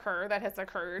massacre that has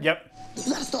occurred. Yep.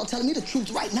 You gotta start telling me the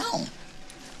truth right now.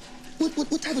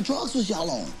 What type of drugs was y'all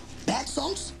on? Bath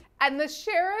salts? And the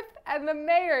sheriff and the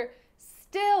mayor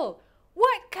still.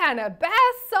 What kind of bath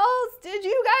salts did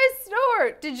you guys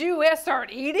snort? Did you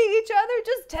start eating each other?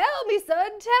 Just tell me,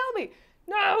 son, tell me.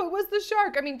 No, it was the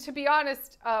shark. I mean, to be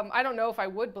honest, I don't know if I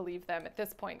would believe them at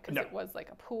this point because it was like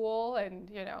a pool and,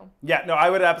 you know. Yeah, no,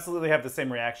 I would absolutely have the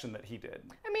same reaction that he did.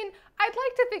 I mean, I'd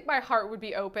like to think my heart would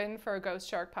be open for a ghost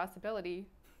shark possibility.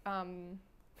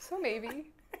 So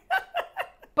maybe.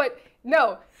 But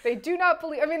no, they do not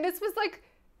believe. I mean, this was like,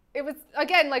 it was,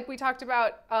 again, like we talked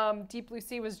about, Deep Blue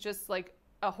Sea was just like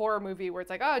a horror movie where it's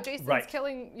like, oh, Jason's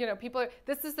killing, you know, people.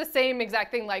 This is the same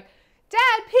exact thing. Like,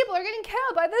 Dad, people are getting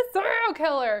killed by this serial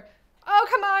killer. Oh,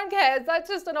 come on, kids. That's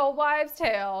just an old wives'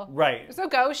 tale. Right. There's no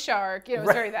ghost shark. You know, it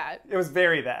was very that. It was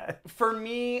very that. For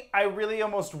me, I really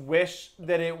almost wish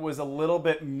that it was a little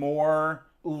bit more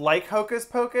like Hocus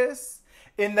Pocus,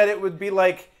 in that it would be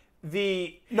like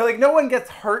no one gets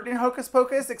hurt in Hocus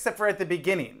Pocus except for at the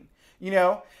beginning, you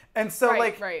know? And so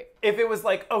if it was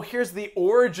like, oh, here's the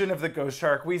origin of the ghost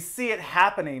shark, we see it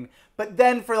happening, but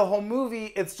then for the whole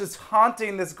movie, it's just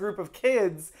haunting this group of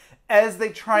kids as they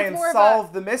try and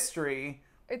solve the mystery.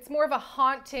 It's more of a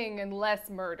haunting and less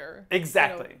murder.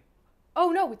 Exactly. You know? Oh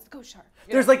no, it's the ghost shark.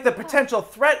 There's like the potential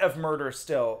threat of murder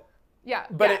still. Yeah.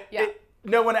 But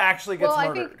no one actually gets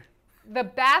murdered. I think the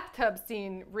bathtub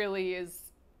scene really is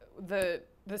the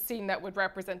scene that would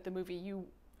represent the movie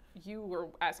you were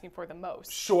asking for the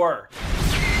most. Sure.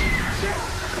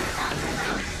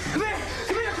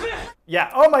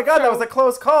 Yeah. Oh my God, that was a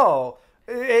close call.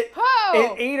 It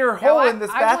ate her whole in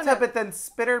this bathtub, but then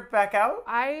spit her back out.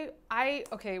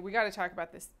 Okay, we got to talk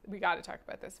about this.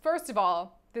 First of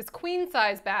all, this queen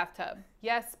size bathtub.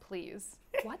 Yes, please.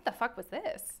 What the fuck was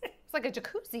this? It's like a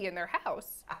jacuzzi in their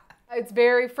house. It's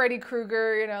very Freddy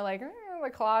Krueger, you know, like the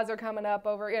claws are coming up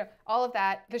over, you know, all of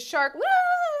that. The shark,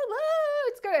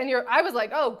 it's good. And I was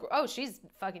like, oh, she's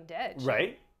fucking dead.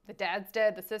 Right. The dad's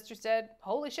dead. The sister's dead.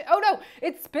 Holy shit. Oh no,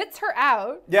 it spits her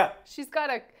out. Yeah. She's got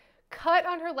a cut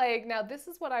on her leg. Now, this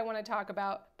is what I want to talk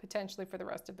about potentially for the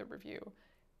rest of the review.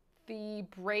 The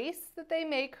brace that they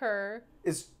make her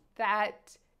is,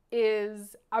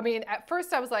 I mean, at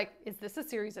first I was like, is this a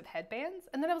series of headbands?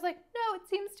 And then I was like, no, it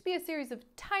seems to be a series of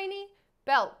tiny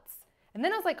belts. And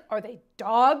then I was like, are they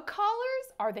dog collars?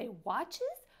 Are they watches?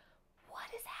 What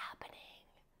is happening?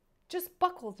 Just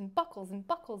buckles and buckles and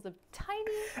buckles of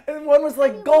tiny. And one was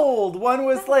like gold. One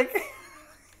was like.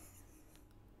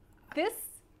 This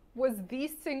was the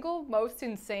single most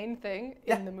insane thing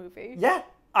in the movie. Yeah.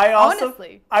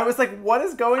 Honestly. I was like, what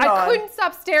is going on? I couldn't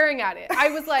stop staring at it. I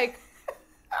was like,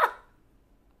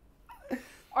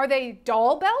 are they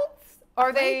doll belts?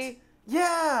 Are they?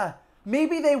 Yeah.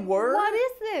 Maybe they were. What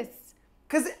is this?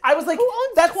 Because I was like, who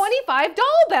owns 25 doll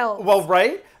belts? Well,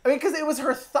 right? I mean, because it was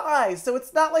her thigh, so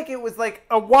it's not like it was like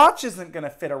a watch isn't going to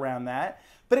fit around that.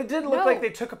 But it did look like they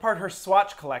took apart her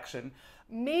swatch collection.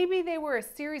 Maybe they were a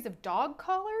series of dog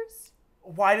collars?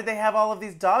 Why did they have all of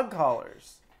these dog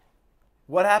collars?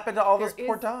 What happened to all those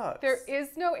poor dogs? There is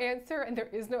no answer and there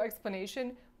is no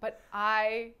explanation, but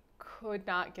I could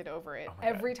not get over it.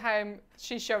 Every time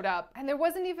she showed up. And there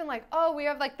wasn't even like, oh, we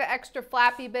have like the extra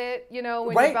flappy bit, you know,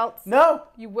 when your belt's,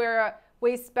 you wear a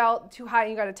waist belt too high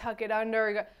and you got to tuck it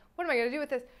under. What am I going to do with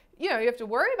this? You know, you have to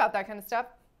worry about that kind of stuff.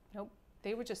 Nope.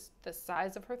 They were just the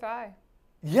size of her thigh.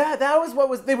 Yeah, that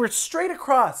was they were straight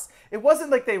across. It wasn't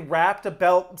like they wrapped a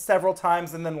belt several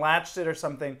times and then latched it or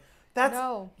something.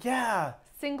 No. Yeah.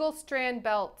 Single strand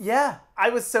belts. Yeah. I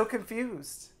was so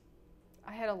confused.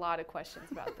 I had a lot of questions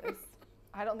about this.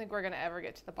 I don't think we're going to ever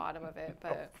get to the bottom of it,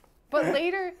 but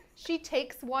later she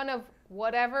takes one of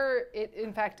whatever it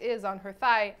in fact is on her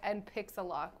thigh and picks a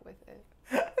lock with it.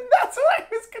 That's what I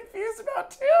was confused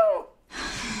about too.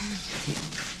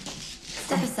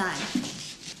 Step aside.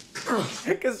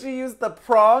 Because she used the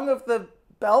prong of the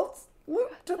belt.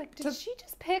 Did she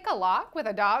just pick a lock with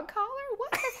a dog collar?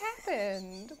 What has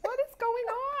happened? What is going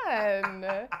on?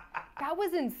 That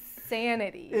was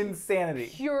insanity. Insanity.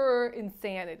 Pure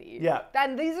insanity. Yeah.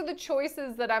 And these are the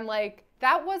choices that I'm like,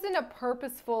 that wasn't a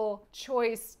purposeful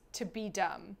choice to be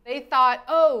dumb. They thought,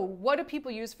 oh, what do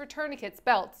people use for tourniquets?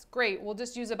 Belts. Great, we'll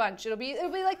just use a bunch. It'll be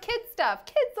like kid stuff.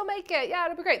 Kids will make it. Yeah,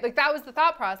 it'll be great. Like that was the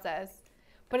thought process.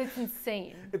 But it's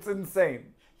insane. It's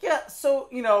insane. Yeah, so,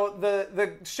 you know,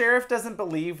 the sheriff doesn't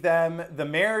believe them, the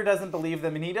mayor doesn't believe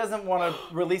them, and he doesn't want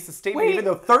to release a statement even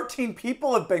though 13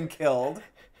 people have been killed.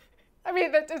 I mean,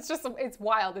 it's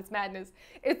wild, it's madness.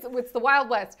 It's the Wild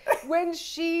West. When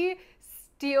she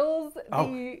steals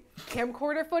the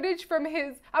camcorder footage from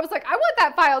his, I was like, I want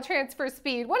that file transfer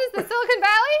speed. What is this, Silicon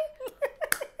Valley?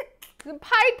 The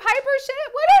Pied Piper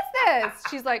shit? What is this?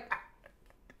 She's like,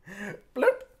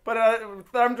 bloop, put a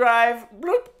thumb drive,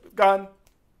 bloop, gone.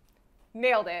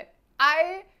 Nailed it.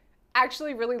 I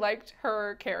actually really liked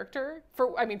her character for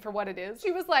what it is.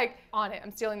 She was like, on it.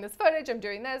 I'm stealing this footage. I'm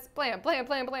doing this. Blam, blam,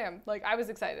 blam, blam. Like, I was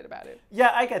excited about it.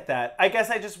 Yeah, I get that. I guess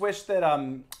I just wish that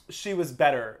she was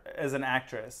better as an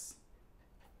actress.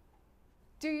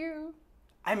 Do you?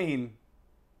 I mean,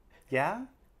 yeah.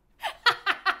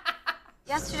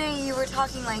 Yesterday you were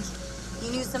talking like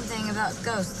you knew something about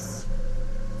ghosts.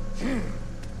 Leave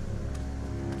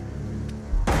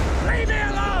me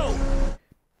alone!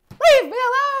 Leave me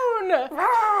alone!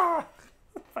 Ah,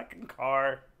 fucking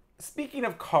car. Speaking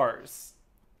of cars,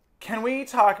 can we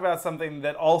talk about something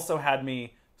that also had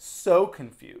me so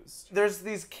confused? There's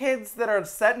these kids that are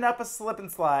setting up a slip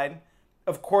and slide.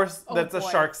 Of course, that's a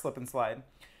shark slip and slide.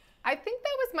 I think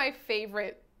that was my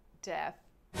favorite death.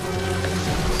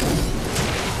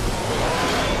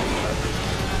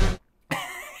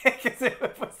 Because it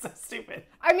was so stupid.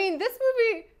 I mean, this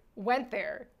movie went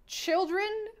there. Children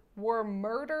were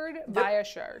murdered by a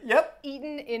shark. Yep.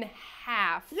 Eaten in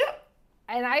half. Yep.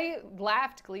 And I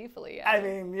laughed gleefully. I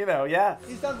mean, you know, yeah.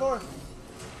 He's done for.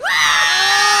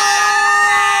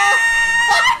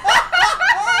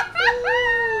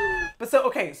 But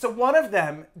so one of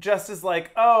them just is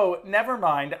like, oh, never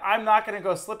mind. I'm not going to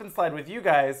go slip and slide with you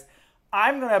guys.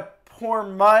 I'm going to pour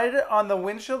mud on the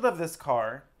windshield of this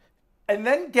car and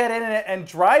then get in it and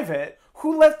drive it.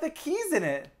 Who left the keys in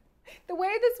it? The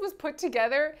way this was put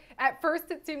together, at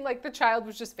first it seemed like the child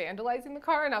was just vandalizing the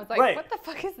car, and I was like, what the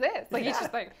fuck is this? Like, he's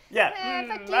just like, fuck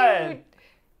you,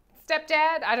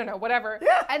 stepdad, I don't know, whatever.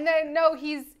 Yeah. And then, no,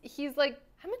 he's like,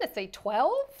 I'm gonna say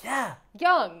 12? Yeah.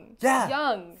 Young. Yeah.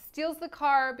 Young. Steals the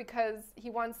car because he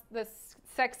wants the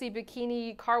sexy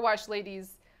bikini car wash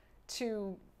ladies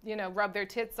to, you know, rub their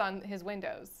tits on his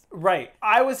windows. Right.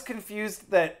 I was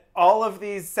confused that all of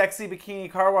these sexy bikini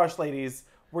car wash ladies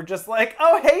were just like,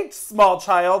 oh, hey, small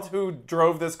child who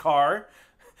drove this car.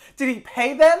 Did he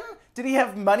pay them? Did he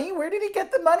have money? Where did he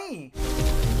get the money?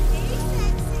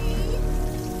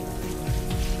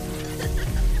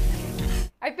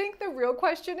 I think the real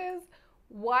question is,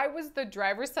 why was the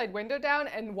driver's side window down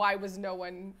and why was no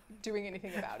one doing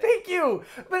anything about it? Thank you.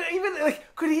 But even,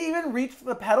 like, could he even reach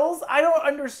the pedals? I don't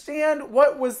understand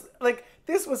what was, like,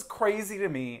 this was crazy to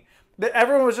me. That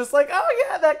everyone was just like, oh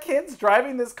yeah, that kid's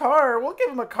driving this car. We'll give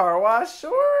him a car wash,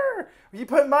 sure. He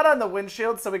put mud on the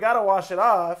windshield, so we gotta wash it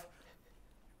off.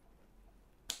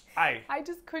 I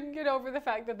just couldn't get over the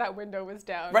fact that that window was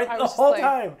down. Right, the whole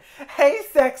time. Hey,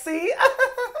 sexy.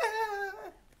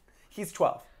 He's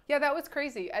 12. Yeah, that was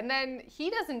crazy. And then he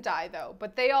doesn't die though,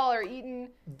 but they all are eaten.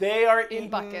 They are in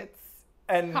buckets.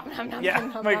 And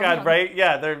oh my god, right?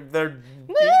 Yeah, they're eaten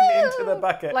into the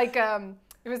bucket. Like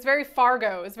it was very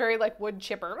Fargo. It was very like wood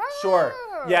chipper. Sure.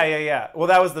 Yeah. Well,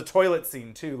 that was the toilet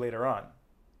scene too later on.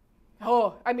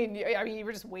 Oh, I mean, you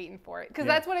were just waiting for it because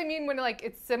that's what I mean when like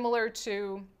it's similar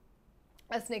to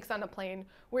a Snakes on a Plane,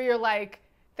 where you're like,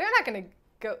 they're not gonna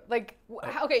go like,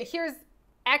 okay, here's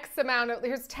X amount of,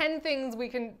 here's 10 things we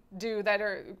can do that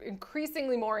are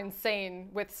increasingly more insane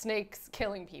with snakes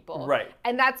killing people. Right.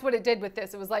 And that's what it did with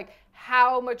this. It was like,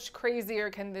 how much crazier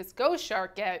can this ghost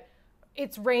shark get?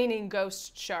 It's raining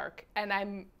ghost shark, and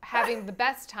I'm having the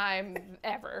best time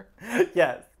ever.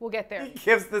 Yes. We'll get there. He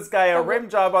gives this guy a rim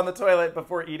job on the toilet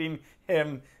before eating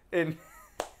him in...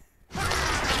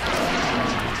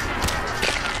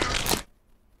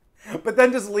 But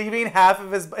then just leaving half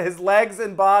of his legs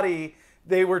and body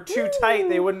they were too tight.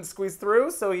 They wouldn't squeeze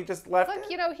through, so he just left it.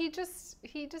 You know, he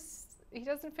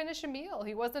doesn't finish a meal.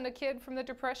 He wasn't a kid from the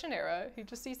Depression era. He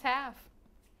just eats half.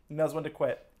 He knows when to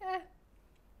quit.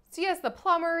 So yes, the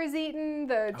plumber is eaten,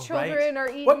 the children are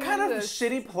eaten. What kind of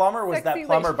shitty plumber was that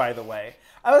plumber, by the way?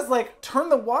 I was like, turn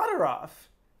the water off.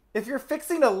 If you're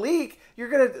fixing a leak, you're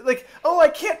gonna like, oh, I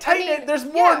can't tighten it. There's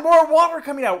more and more water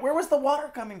coming out. Where was the water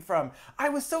coming from? I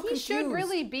was so confused. He should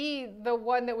really be the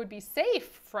one that would be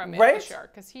safe from it, the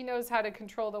shark, because he knows how to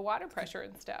control the water pressure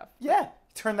and stuff. Yeah,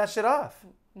 turn that shit off.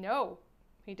 No,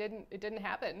 he didn't. It didn't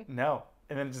happen. No,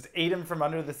 and then just ate him from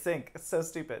under the sink. It's so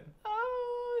stupid.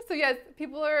 So yes,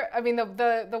 people are. I mean,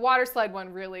 the water slide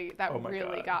one really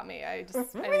really got me. I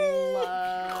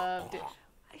loved it.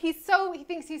 He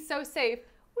thinks he's so safe.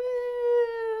 Woo.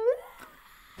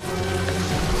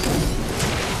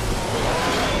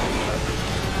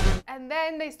 And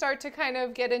then they start to kind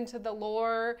of get into the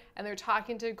lore, and they're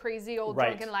talking to crazy old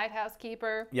drunken lighthouse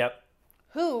keeper. Yep.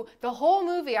 Who the whole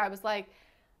movie I was like,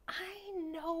 I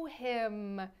know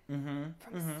him from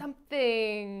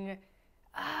something.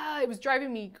 It was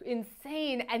driving me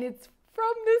insane, and it's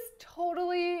from this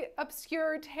totally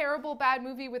obscure, terrible, bad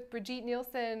movie with Brigitte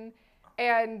Nielsen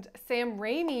and Sam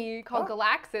Raimi called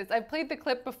Galaxis. I've played the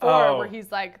clip before where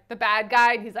he's like the bad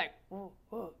guy, and he's like,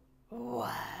 what?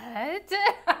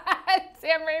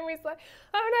 Sam Raimi's like,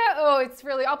 oh no, it's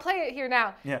really, I'll play it here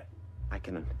now. Yeah. I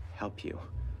can help you.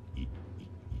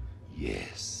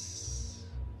 Yes.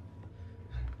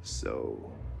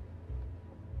 So,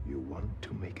 you want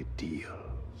to make a deal?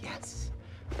 Yes.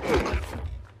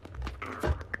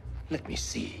 Let me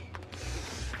see.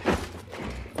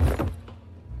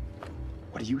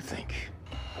 What do you think?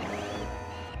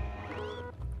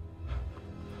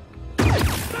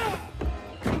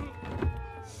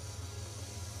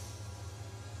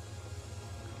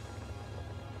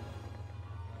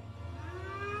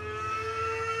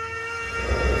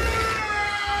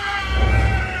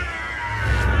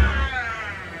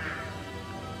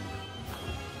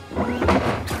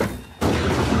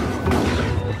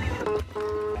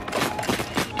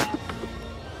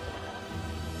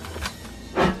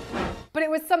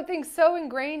 Something so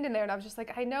ingrained in there, and I was just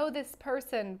like, I know this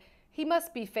person. He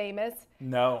must be famous.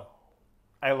 No,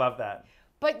 I love that.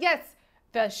 But yes,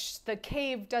 the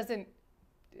cave doesn't.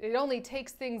 It only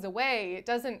takes things away. It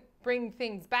doesn't bring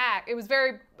things back. It was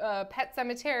very Pet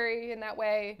Cemetery in that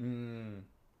way.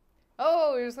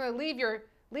 Oh, you're just gonna leave your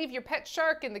pet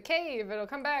shark in the cave. It'll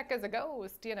come back as a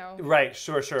ghost, you know. Right.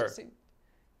 Sure.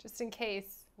 Just in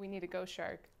case we need a ghost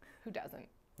shark. Who doesn't?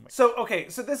 So, okay,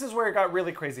 so this is where it got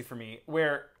really crazy for me,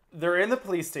 where they're in the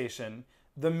police station,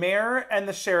 the mayor and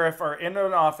the sheriff are in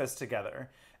an office together,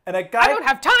 and a guy... I don't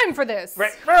have time for this!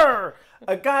 Right,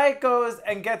 a guy goes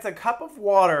and gets a cup of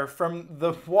water from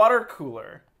the water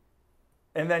cooler,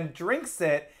 and then drinks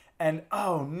it, and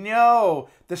oh no,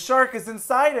 the shark is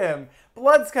inside him.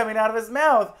 Blood's coming out of his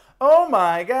mouth. Oh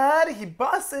my God, he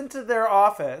busts into their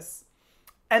office,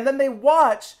 and then they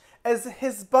watch as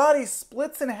his body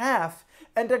splits in half,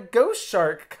 and a ghost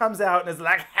shark comes out and is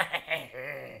like,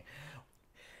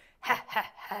 ha ha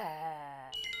ha.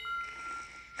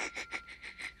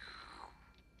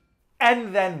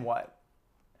 And then what?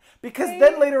 Because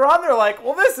then later on they're like,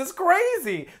 well, this is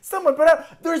crazy. Someone put out,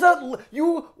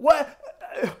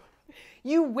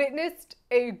 You witnessed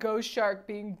a ghost shark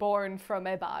being born from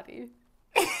a body,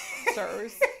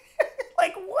 sirs.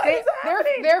 Like, what is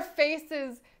happening?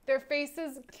 Their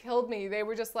faces killed me. They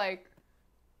were just like,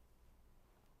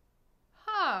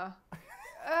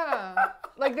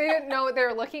 like they didn't know what they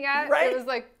were looking at. Right. It was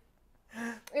like,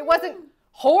 it wasn't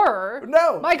horror.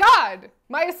 No. My God,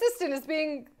 my assistant is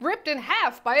being ripped in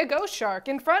half by a ghost shark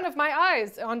in front of my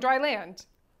eyes on dry land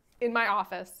in my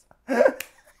office.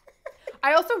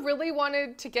 I also really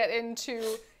wanted to get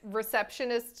into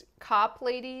receptionist cop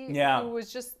lady who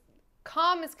was just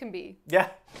calm as can be. Yeah.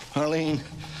 Harleen,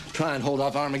 try and hold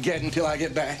off Armageddon until I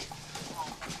get back.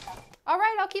 All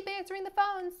right, I'll keep answering the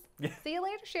phones. See you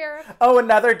later, Sheriff. Oh,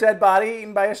 another dead body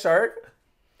eaten by a shark?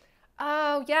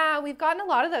 Oh, yeah, we've gotten a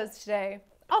lot of those today.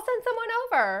 I'll send someone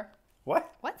over.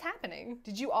 What? What's happening?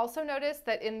 Did you also notice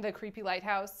that in the creepy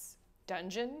lighthouse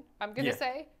dungeon, I'm going to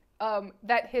say,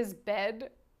 that his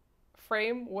bed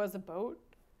frame was a boat?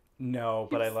 No,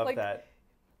 but I love that.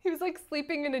 He was like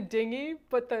sleeping in a dinghy,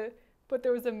 but there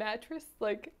was a mattress.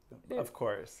 Of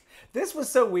course. This was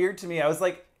so weird to me. I was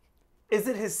like, is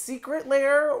it his secret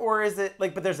lair, or is it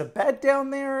but there's a bed down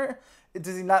there?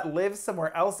 Does he not live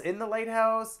somewhere else in the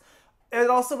lighthouse? It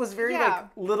also was very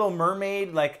Little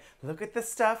Mermaid, look at this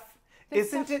stuff.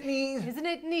 Isn't it neat? Isn't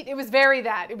it neat? It was very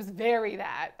that.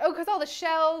 Oh, because all the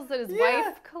shells that his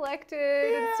wife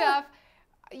collected and stuff.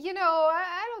 You know,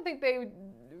 I don't think they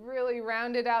really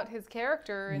rounded out his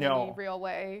character in any real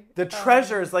way. The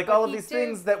treasures, like all of these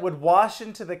things that would wash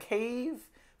into the cave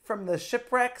from the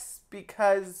shipwrecks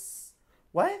because...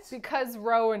 What? Because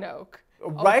Roanoke.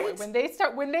 Right? Oh boy,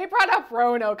 when they brought up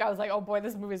Roanoke, I was like, oh boy,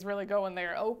 this movie's really going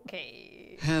there.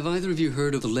 Okay. Have either of you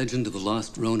heard of the legend of the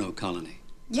lost Roanoke colony?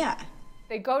 Yeah.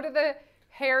 They go to the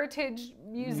Heritage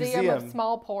Museum of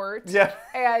Smallport. Yeah.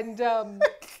 And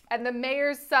the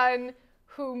mayor's son,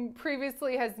 whom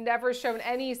previously has never shown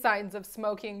any signs of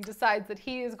smoking, decides that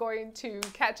he is going to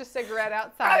catch a cigarette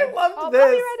outside. I love this.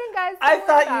 I'll be right in, guys. I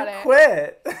thought you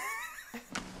quit.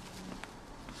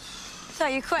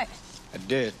 Thought you quit. I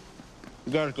did.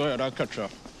 Go ahead, I'll cut you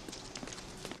off.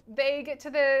 They get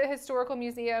to the historical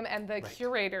museum, and the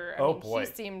curator, I mean, he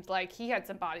seemed like he had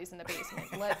some bodies in the basement.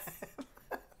 Let's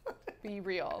be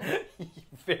real.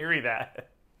 Very that.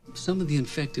 Some of the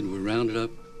infected were rounded up,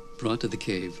 brought to the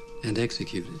cave, and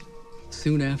executed.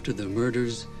 Soon after the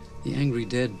murders, the angry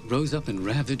dead rose up and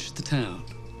ravaged the town.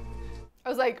 I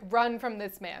was like, run from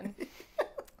this man.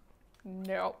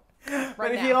 No.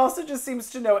 But he also just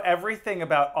seems to know everything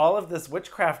about all of this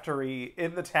witchcraftery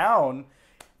in the town.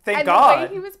 Thank God. And the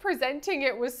way he was presenting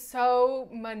it was so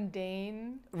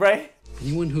mundane. Right?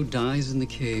 Anyone who dies in the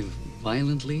cave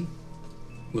violently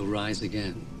will rise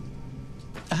again.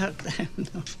 No.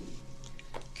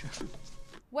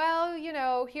 Well, you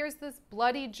know, here's this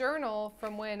bloody journal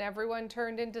from when everyone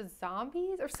turned into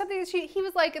zombies or something. He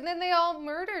was like, and then they all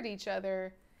murdered each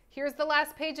other. Here's the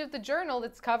last page of the journal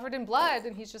that's covered in blood.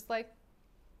 And he's just like,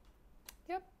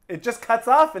 yep. It just cuts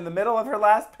off in the middle of her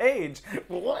last page.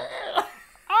 Arrgh!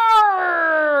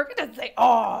 It doesn't say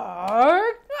arrgh.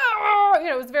 You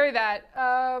know, it was very that.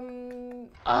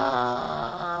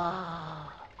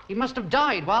 He must have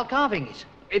died while carving it.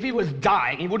 If he was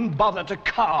dying, he wouldn't bother to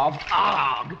carve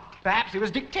arg. Perhaps he was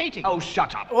dictating. Oh,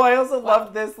 shut up. Well, I also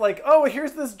loved this, like, oh,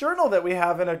 here's this journal that we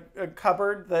have in a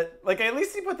cupboard that, like, at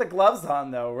least he put the gloves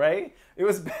on, though, right? It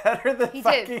was better than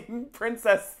fucking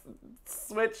Princess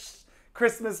Switch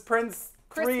Christmas Prince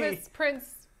 3. Christmas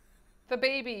Prince, the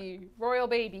baby, royal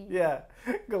baby. Yeah,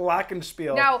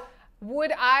 Glockenspiel. Now,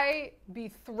 would I be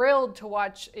thrilled to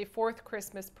watch a fourth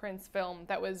Christmas Prince film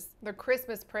that was The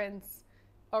Christmas Prince,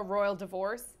 A Royal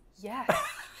Divorce? Yes.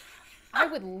 I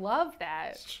would love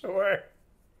that. Sure.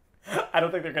 I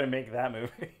don't think they're going to make that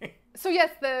movie. So yes,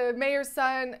 the mayor's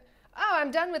son, oh,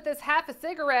 I'm done with this half a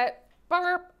cigarette.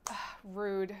 Burp.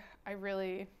 Rude. I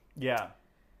really... Yeah.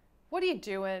 What are you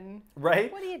doing? Right?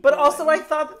 What are you but doing? Also, I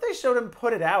thought that they showed him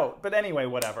put it out. But anyway,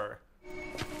 whatever.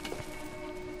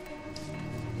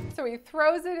 So he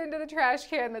throws it into the trash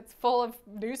can that's full of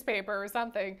newspaper or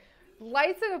something,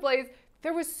 lights it ablaze.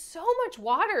 There was so much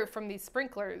water from these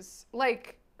sprinklers.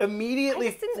 Like...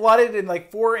 Immediately flooded in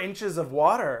like 4 inches of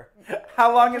water.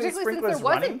 How long are these sprinklers there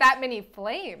wasn't running? that many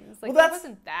flames. Like, Well, there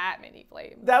wasn't that many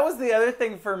flames. That was the other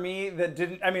thing for me that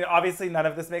didn't, I mean, obviously none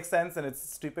of this makes sense and it's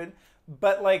stupid,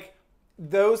 but like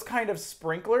those kind of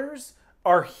sprinklers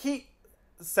are heat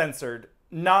censored,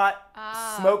 not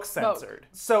smoke censored.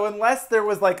 So unless there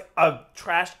was like a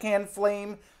trash can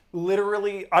flame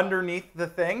literally underneath the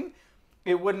thing,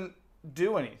 it wouldn't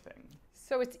do anything.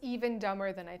 So it's even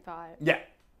dumber than I thought. Yeah.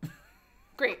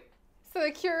 Great. So the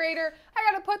curator,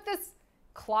 I gotta put this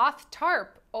cloth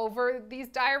tarp over these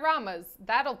dioramas.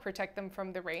 That'll protect them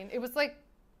from the rain. It was like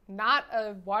not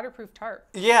a waterproof tarp.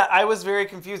 Yeah, I was very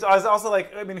confused. I was also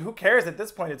like, I mean, who cares at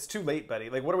this point? It's too late,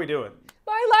 buddy. Like, what are we doing?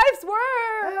 My life's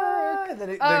work! And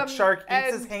then the shark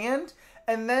eats his hand,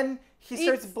 and then he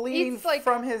starts bleeding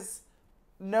from his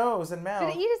nose and mouth.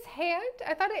 Did it eat his hand?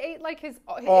 I thought it ate like his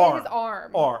arm.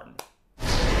 Arm.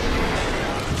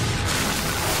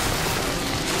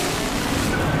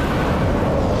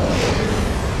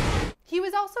 He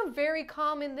was also very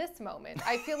calm in this moment.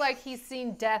 I feel like he's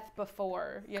seen death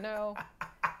before, you know?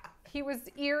 He was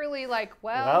eerily like,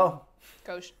 well.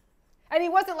 Ghost. And he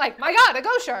wasn't like, my God, a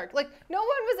ghost shark. Like, no one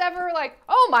was ever like,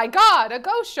 oh my God, a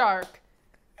ghost shark.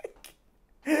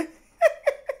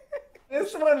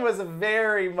 This one was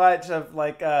very much of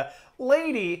like a,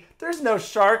 lady, there's no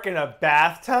shark in a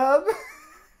bathtub.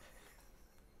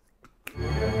 Get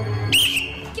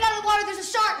out of the water, there's a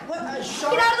shark! What, a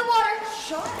shark? Get out of the water!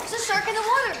 Shark? There's a shark in the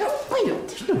water! Wait a minute,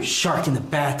 there's no shark in the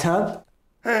bathtub.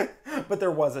 But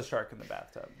there was a shark in the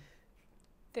bathtub.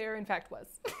 There, in fact, was.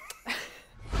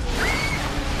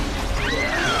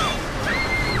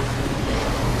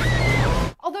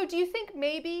 Although, do you think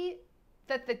maybe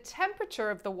that the temperature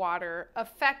of the water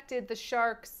affected the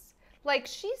sharks? Like,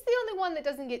 she's the only one that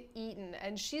doesn't get eaten,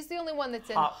 and she's the only one that's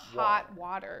in hot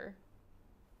water.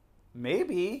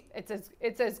 Maybe. It's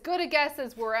as good a guess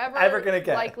as we're ever gonna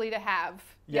get. likely to have.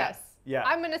 Yes. Yeah.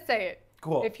 I'm gonna say it.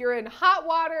 Cool. If you're in hot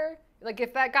water, like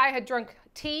if that guy had drunk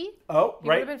tea, he right.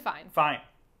 would have been fine. Fine.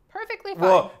 Perfectly fine.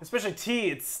 Well, especially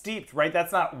tea, it's steeped, right?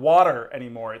 That's not water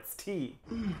anymore, it's tea.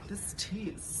 This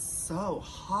tea is so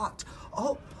hot.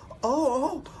 Oh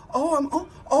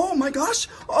my gosh.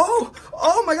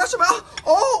 Oh my gosh,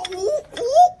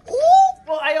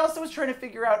 Well, I also was trying to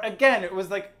figure out, again, it was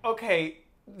like, okay,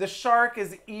 the shark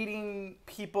is eating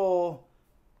people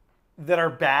that are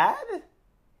bad?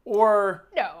 Or...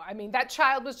 No, I mean, that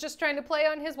child was just trying to play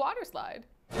on his water slide.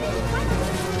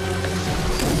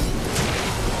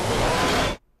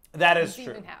 That is true.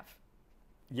 Eaten in half.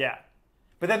 Yeah.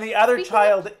 But then the other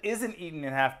child isn't eaten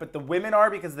in half, but the women are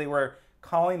because they were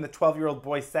calling the 12-year-old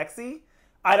boy sexy?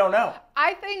 I don't know.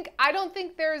 I don't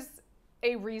think there's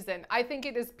a reason. I think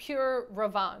it is pure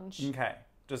revenge. Okay.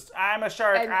 Just, I'm a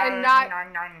shark. And not...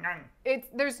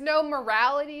 There's no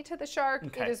morality to the shark.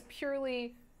 Okay. It is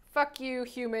purely, fuck you,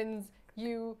 humans.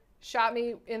 You shot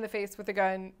me in the face with a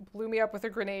gun, blew me up with a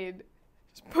grenade,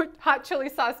 put hot chili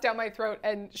sauce down my throat,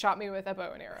 and shot me with a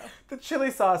bow and arrow. The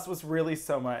chili sauce was really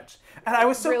so much. And I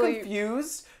was so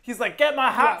confused. He's like, get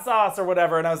my hot sauce or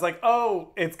whatever. And I was like,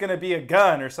 oh, it's going to be a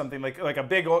gun or something. Like a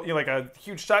big old, like a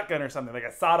huge shotgun or something. Like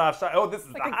a sawed-off shot. Oh, this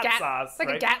is like the hot sauce. It's like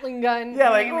right? a Gatling gun. Yeah,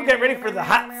 like, we'll get ready for the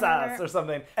hot sauce or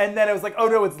something. And then it was like, oh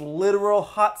no, it's literal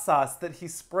hot sauce that he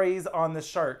sprays on the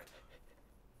shark.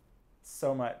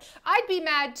 So much. I'd be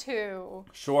mad too.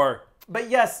 Sure.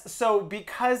 But yes, so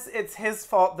because it's his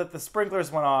fault that the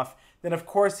sprinklers went off, then of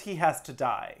course he has to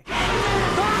die.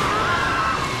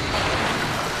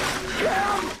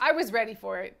 I was ready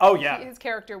for it. Oh, yeah. His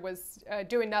character was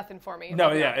doing nothing for me.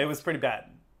 No, yeah, it was pretty bad.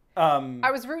 I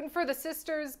was rooting for the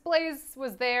sisters. Blaze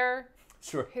was there.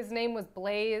 Sure. His name was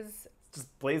Blaze.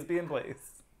 Just Blaze being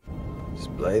Blaze.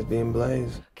 Just Blaze being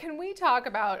Blaze. Can we talk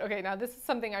about, okay, now this is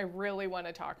something I really want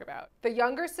to talk about. The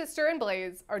younger sister and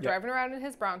Blaze are driving around in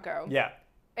his Bronco. Yeah.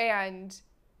 And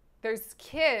there's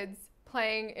kids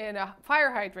playing in a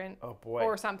fire hydrant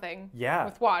or something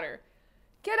with water.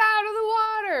 Get out of the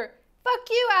water. Fuck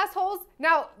you, assholes.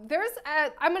 Now, there's,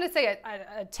 I'm going to say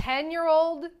a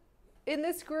 10-year-old in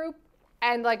this group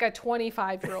and like a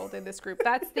 25-year-old in this group.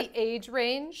 That's the age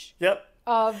range. Yep.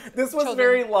 This was children.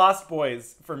 very Lost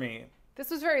Boys for me. This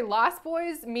was very Lost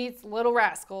Boys meets Little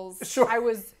Rascals. Sure. I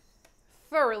was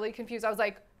thoroughly confused. I was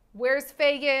like, where's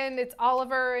Fagin? It's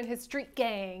Oliver and his street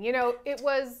gang. You know, it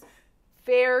was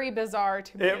very bizarre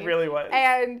to me. It really was.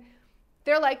 And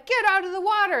they're like, get out of the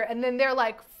water. And then they're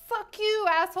like, fuck you,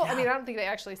 asshole. Yeah. I mean, I don't think they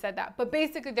actually said that. But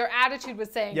basically their attitude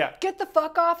was saying, get the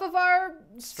fuck off of our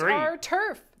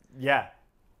turf. Yeah.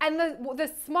 And the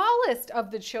smallest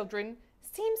of the children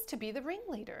seems to be the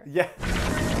ringleader. Yeah.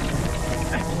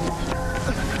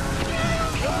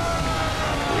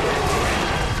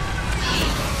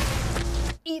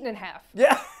 Eaten in half.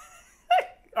 Yeah.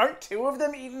 Aren't two of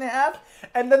them eaten in half?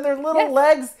 And then their little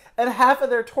legs and half of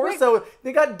their torso,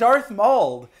 they got Darth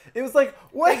Mauled. It was like,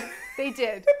 what? They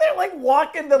did. They're like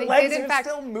walking, the legs are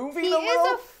still moving a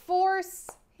little.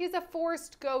 He's a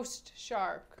forced ghost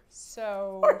shark.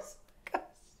 So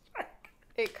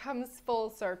it comes full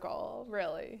circle,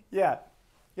 really. Yeah.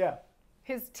 Yeah.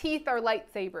 His teeth are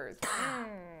lightsabers.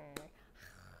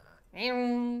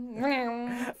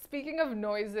 Speaking of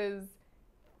noises,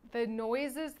 the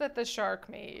noises that the shark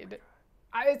made,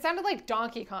 it sounded like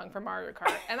Donkey Kong from Mario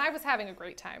Kart, and I was having a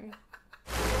great time.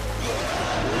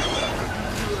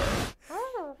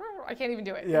 I can't even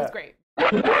do it. Yeah. It was great.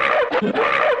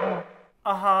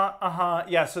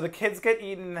 Yeah, so the kids get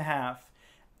eaten in half,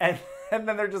 and then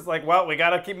they're just like, well, we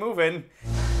gotta keep moving.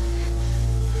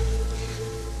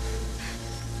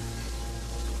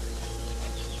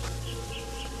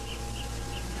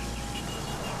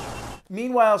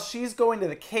 Meanwhile, she's going to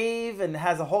the cave and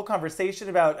has a whole conversation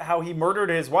about how he murdered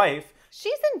his wife.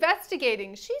 She's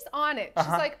investigating. She's on it. She's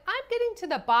like, I'm getting to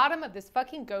the bottom of this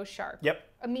fucking ghost shark. Yep.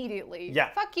 Immediately. Yeah.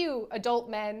 Fuck you, adult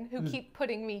men who keep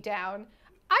putting me down.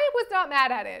 I was not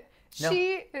mad at it. No.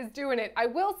 She is doing it. I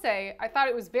will say, I thought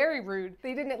it was very rude.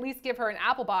 They didn't at least give her an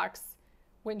apple box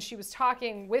when she was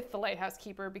talking with the lighthouse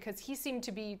keeper because he seemed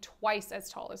to be twice as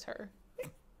tall as her.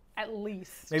 At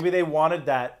least. Maybe they wanted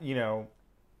that, you know.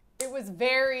 It was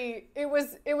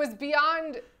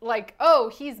beyond like, oh,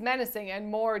 he's menacing and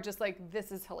more just like,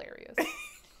 this is hilarious.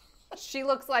 She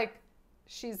looks like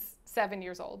she's 7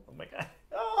 years old. Oh my God.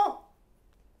 Oh.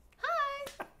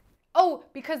 Hi. Oh,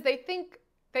 because they think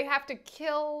they have to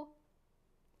kill,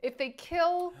 if they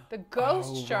kill the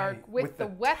ghost shark with the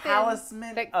weapon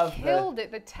that killed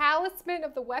it, the talisman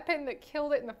of the weapon that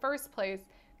killed it in the first place,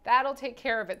 That'll take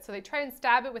care of it. So they try and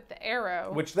stab it with the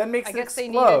arrow. Which then makes it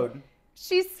explode.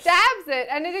 She stabs it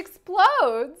and it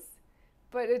explodes.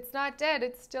 But it's not dead.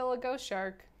 It's still a ghost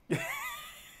shark.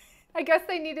 I guess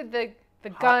they needed the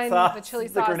gun, sauce, the chili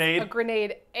sauce, grenade. a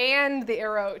grenade, and the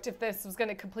arrow if this was going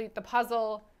to complete the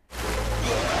puzzle.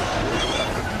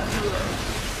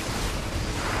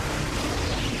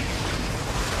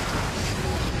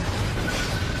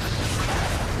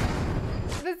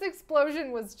 This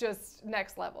explosion was just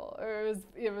next level.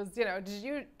 It was, you know,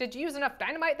 did you use enough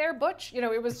dynamite there, Butch? You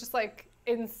know, it was just like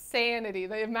insanity.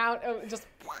 The amount of just.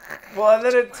 Well, and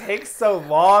then it takes so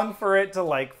long for it to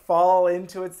like fall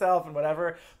into itself and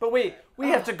whatever. But wait, we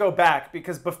have to go back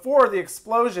because before the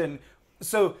explosion,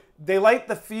 so they light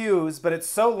the fuse, but it's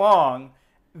so long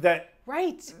that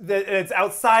that it's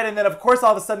outside, and then of course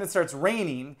all of a sudden it starts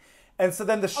raining, and so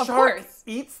then the shark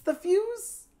eats the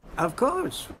fuse. Of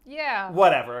course. Yeah.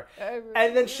 Whatever.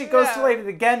 And then she goes to light it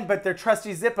again, but their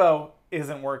trusty Zippo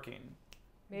isn't working.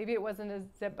 Maybe it wasn't a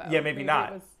Zippo. Yeah, maybe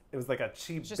not. It was like a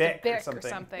cheap Bic or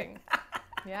something.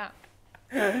 Yeah.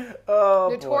 Oh,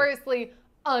 notoriously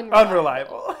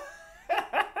unreliable.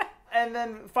 And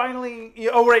then finally,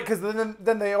 because then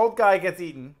the old guy gets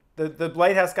eaten. The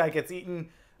lighthouse guy gets eaten.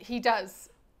 He does.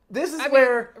 This is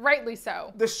where rightly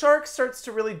so. The shark starts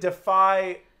to really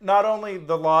defy not only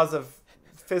the laws of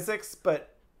physics,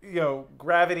 but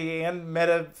gravity and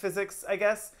metaphysics, I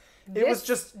guess. This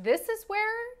is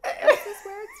where it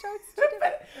starts to do.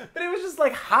 But it was just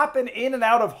like hopping in and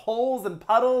out of holes and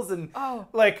puddles and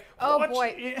boy,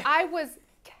 I was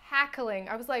cackling.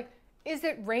 I was like, is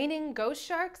it raining ghost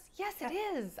sharks? Yes, it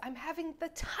is. I'm having the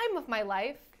time of my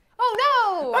life.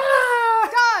 Oh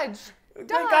no! Dodge!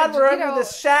 Thank God we're under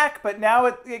this shack, but now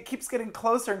it keeps getting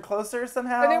closer and closer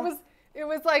somehow. And it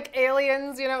was like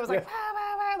aliens, it was like, wah,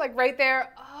 wah, wah, like right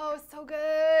there. Oh, so good.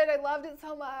 I loved it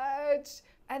so much.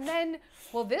 And then,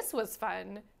 this was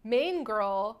fun. Main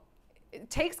girl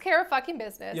takes care of fucking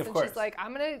business. Yeah, of and course. She's like,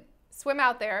 I'm going to swim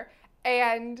out there.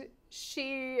 And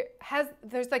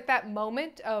there's like that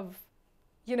moment of,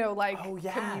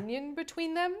 communion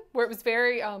between them where it was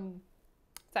very,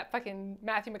 that fucking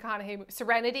Matthew McConaughey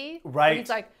Serenity. Right. And he's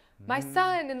like, my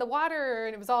son in the water.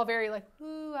 And it was all very like,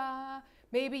 ooh,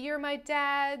 maybe you're my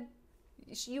dad.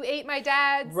 You ate my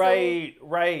dad. Right,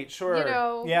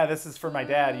 sure. Yeah, this is for my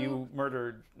dad. You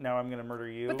murdered. Now I'm going to murder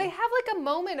you. But they have like a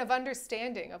moment of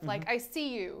understanding of like, I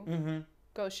see you,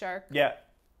 Ghost Shark. Yeah.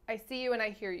 I see you and I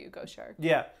hear you, Ghost Shark.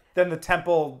 Yeah. Then the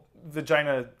temple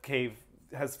vagina cave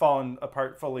has fallen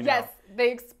apart fully now. Yes,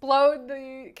 they explode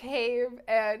the cave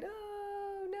and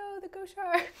oh no, the Ghost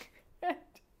Shark.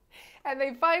 And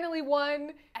they finally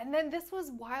won. And then this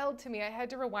was wild to me. I had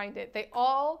to rewind it. They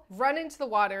all run into the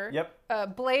water.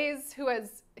 Yep. Blaze, who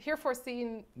has heretofore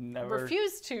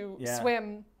refused to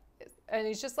swim. And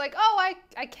he's just like, oh,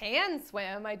 I can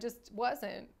swim. I just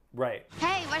wasn't. Right.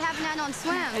 Hey, what happened I don't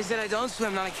swim? I said I don't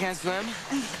swim, not I can't swim.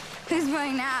 Who's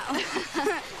running now?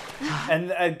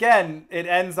 And again, it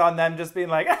ends on them just being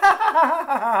like,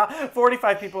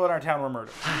 45 people in our town were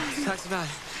murdered. Talks about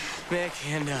Mick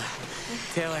and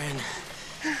Taylor and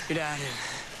your dad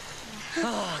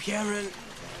and Cameron.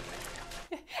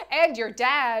 And your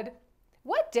dad.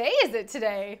 What day is it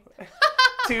today?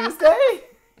 Tuesday?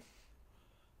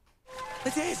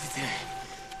 What day is it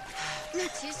today?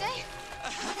 Tuesday?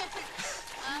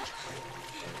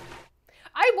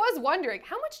 I was wondering,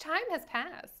 how much time has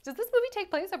passed? Does this movie take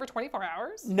place over 24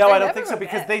 hours? No, I don't think so,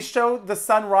 because they show the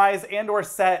sunrise and or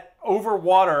set over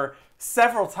water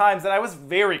several times, and I was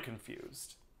very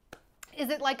confused. Is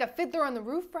it like a Fiddler on the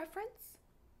Roof reference?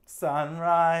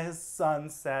 Sunrise,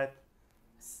 sunset,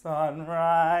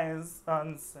 sunrise,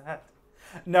 sunset.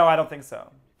 No, I don't think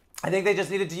so. I think they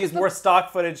just needed to use more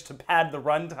stock footage to pad the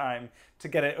runtime to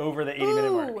get it over the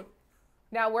 80-minute mark.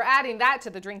 Now we're adding that to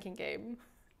the drinking game.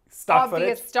 Stock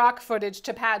Obvious footage? stock footage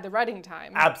to pad the running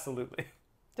time. Absolutely.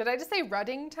 Did I just say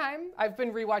running time? I've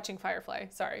been rewatching Firefly.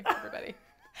 Sorry, everybody.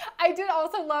 I did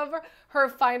also love her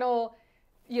final,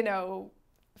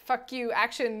 fuck you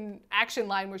action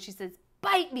line where she says,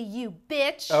 "Bite me, you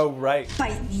bitch." Oh, right.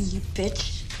 Bite me, you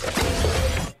bitch.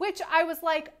 Which I was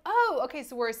like, oh, okay,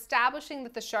 so we're establishing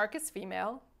that the shark is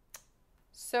female.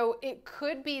 So it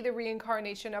could be the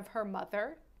reincarnation of her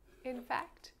mother, in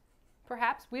fact.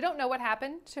 Perhaps. We don't know what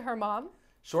happened to her mom.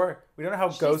 Sure. We don't know how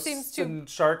ghosts and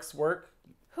sharks work.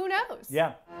 Who knows?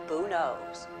 Yeah. Who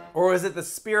knows? Or is it the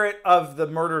spirit of the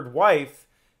murdered wife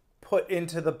put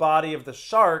into the body of the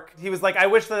shark? He was like, I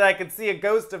wish that I could see a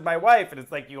ghost of my wife. And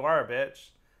it's like, you are a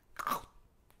bitch.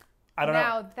 I don't know.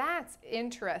 Now that's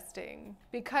interesting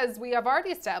because we have already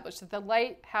established that the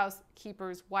lighthouse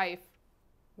keeper's wife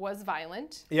was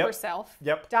violent Yep. herself.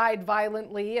 Yep. Died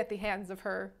violently at the hands of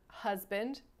her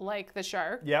husband, like the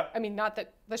shark. Yep. I mean, not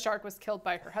that the shark was killed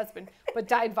by her husband, but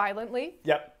died violently.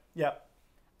 Yep. Yep.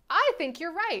 I think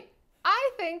you're right.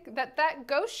 I think that that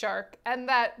ghost shark and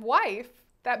that wife,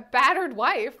 that battered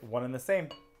wife, one and the same,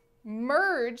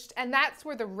 merged, and that's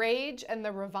where the rage and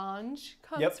the revenge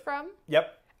comes from.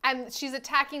 Yep. And she's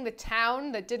attacking the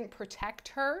town that didn't protect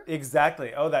her.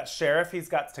 Exactly. Oh, that sheriff, he's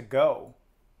got to go.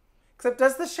 Except,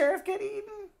 does the sheriff get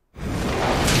eaten?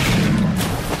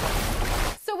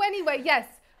 So anyway, yes,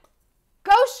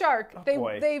 ghost shark.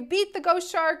 Oh, they beat the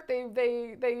ghost shark.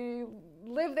 They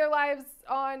live their lives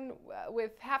on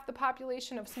with half the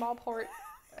population of Smallport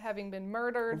having been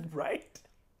murdered. Right.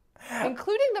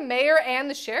 Including the mayor and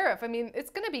the sheriff. I mean, it's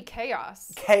going to be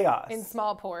chaos. Chaos. In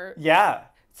Smallport. Yeah.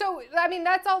 So, I mean,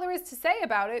 that's all there is to say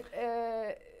about it.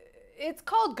 It's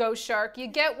called Ghost Shark. You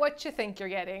get what you think you're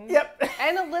getting. Yep.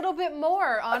 And a little bit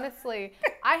more, honestly.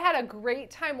 I had a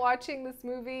great time watching this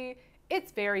movie.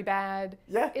 It's very bad.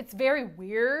 Yeah. It's very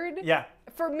weird. Yeah.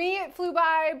 For me, it flew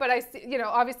by, but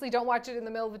obviously don't watch it in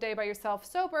the middle of the day by yourself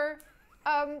sober.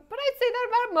 But I'd say that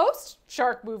about most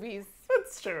shark movies.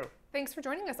 That's true. Thanks for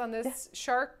joining us on this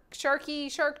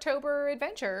Sharktober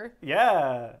adventure.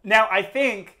 Yeah. Now, I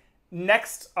think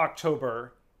next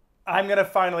October, I'm going to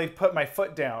finally put my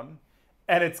foot down,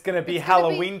 and it's going to be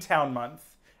Halloween Town month.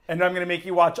 And I'm going to make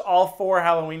you watch all 4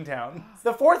 Halloween Towns.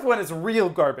 The 4th one is real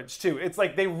garbage, too. It's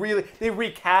like they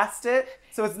recast it,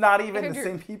 so it's not even the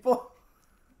same people.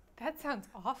 That sounds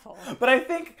awful. But I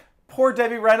think poor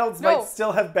Debbie Reynolds might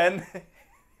still have been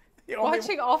the only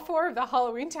Watching all 4 of the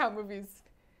Halloween Town movies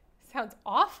sounds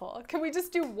awful. Can we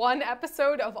just do one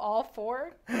episode of all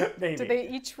 4? Maybe. Do they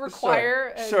each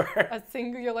require a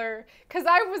singular? Because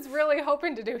I was really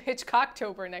hoping to do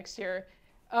Hitchcocktober next year.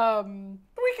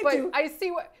 I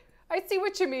see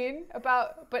what you mean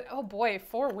about, but oh boy,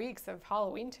 4 weeks of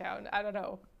Halloween Town. I don't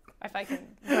know if I can.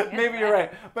 Maybe you're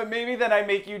right, but maybe then I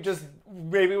make you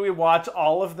maybe we watch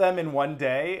all of them in one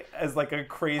day as like a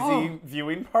crazy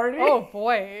viewing party. Oh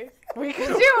boy, we could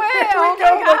do it. Oh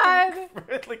my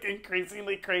god, like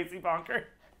increasingly crazy bonker.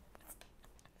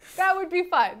 That would be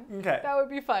fun. Okay, that would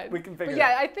be fun. We can figure. But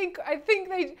yeah, I think I'm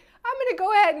gonna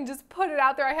go ahead and just put it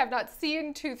out there. I have not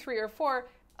seen 2, 3, or 4.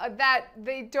 That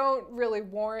they don't really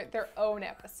warrant their own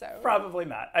episode. Probably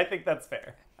not. I think that's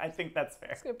fair.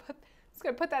 Just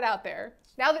gonna put that out there.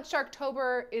 Now that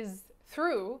Sharktober is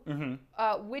through,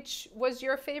 which was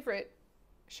your favorite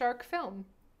shark film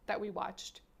that we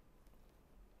watched?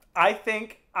 I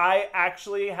think I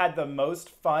actually had the most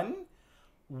fun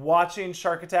watching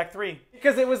Shark Attack 3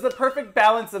 because it was the perfect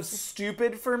balance of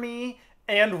stupid for me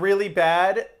and really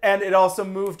bad, and it also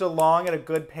moved along at a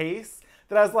good pace.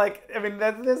 That I was like, I mean,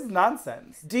 this is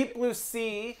nonsense. Deep Blue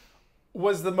Sea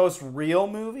was the most real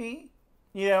movie,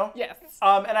 you know? Yes.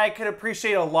 And I could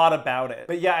appreciate a lot about it.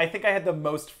 But yeah, I think I had the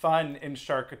most fun in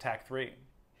Shark Attack 3.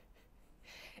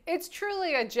 It's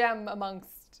truly a gem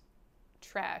amongst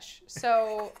trash.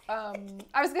 So I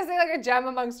was gonna say like a gem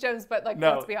amongst gems, but like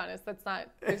let's be honest, that's not.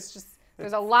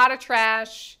 There's a lot of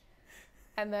trash,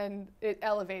 and then it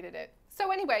elevated it.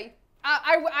 So anyway,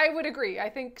 I would agree. I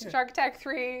think Shark Attack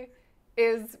 3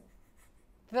 is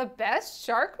the best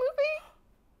shark movie.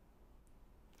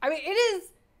 I mean,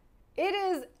 it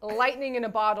is lightning in a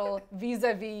bottle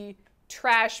vis-a-vis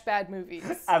trash bad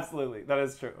movies. Absolutely, that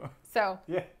is true. So,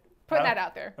 putting that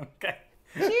out there. Okay.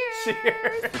 Cheers.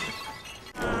 Cheers.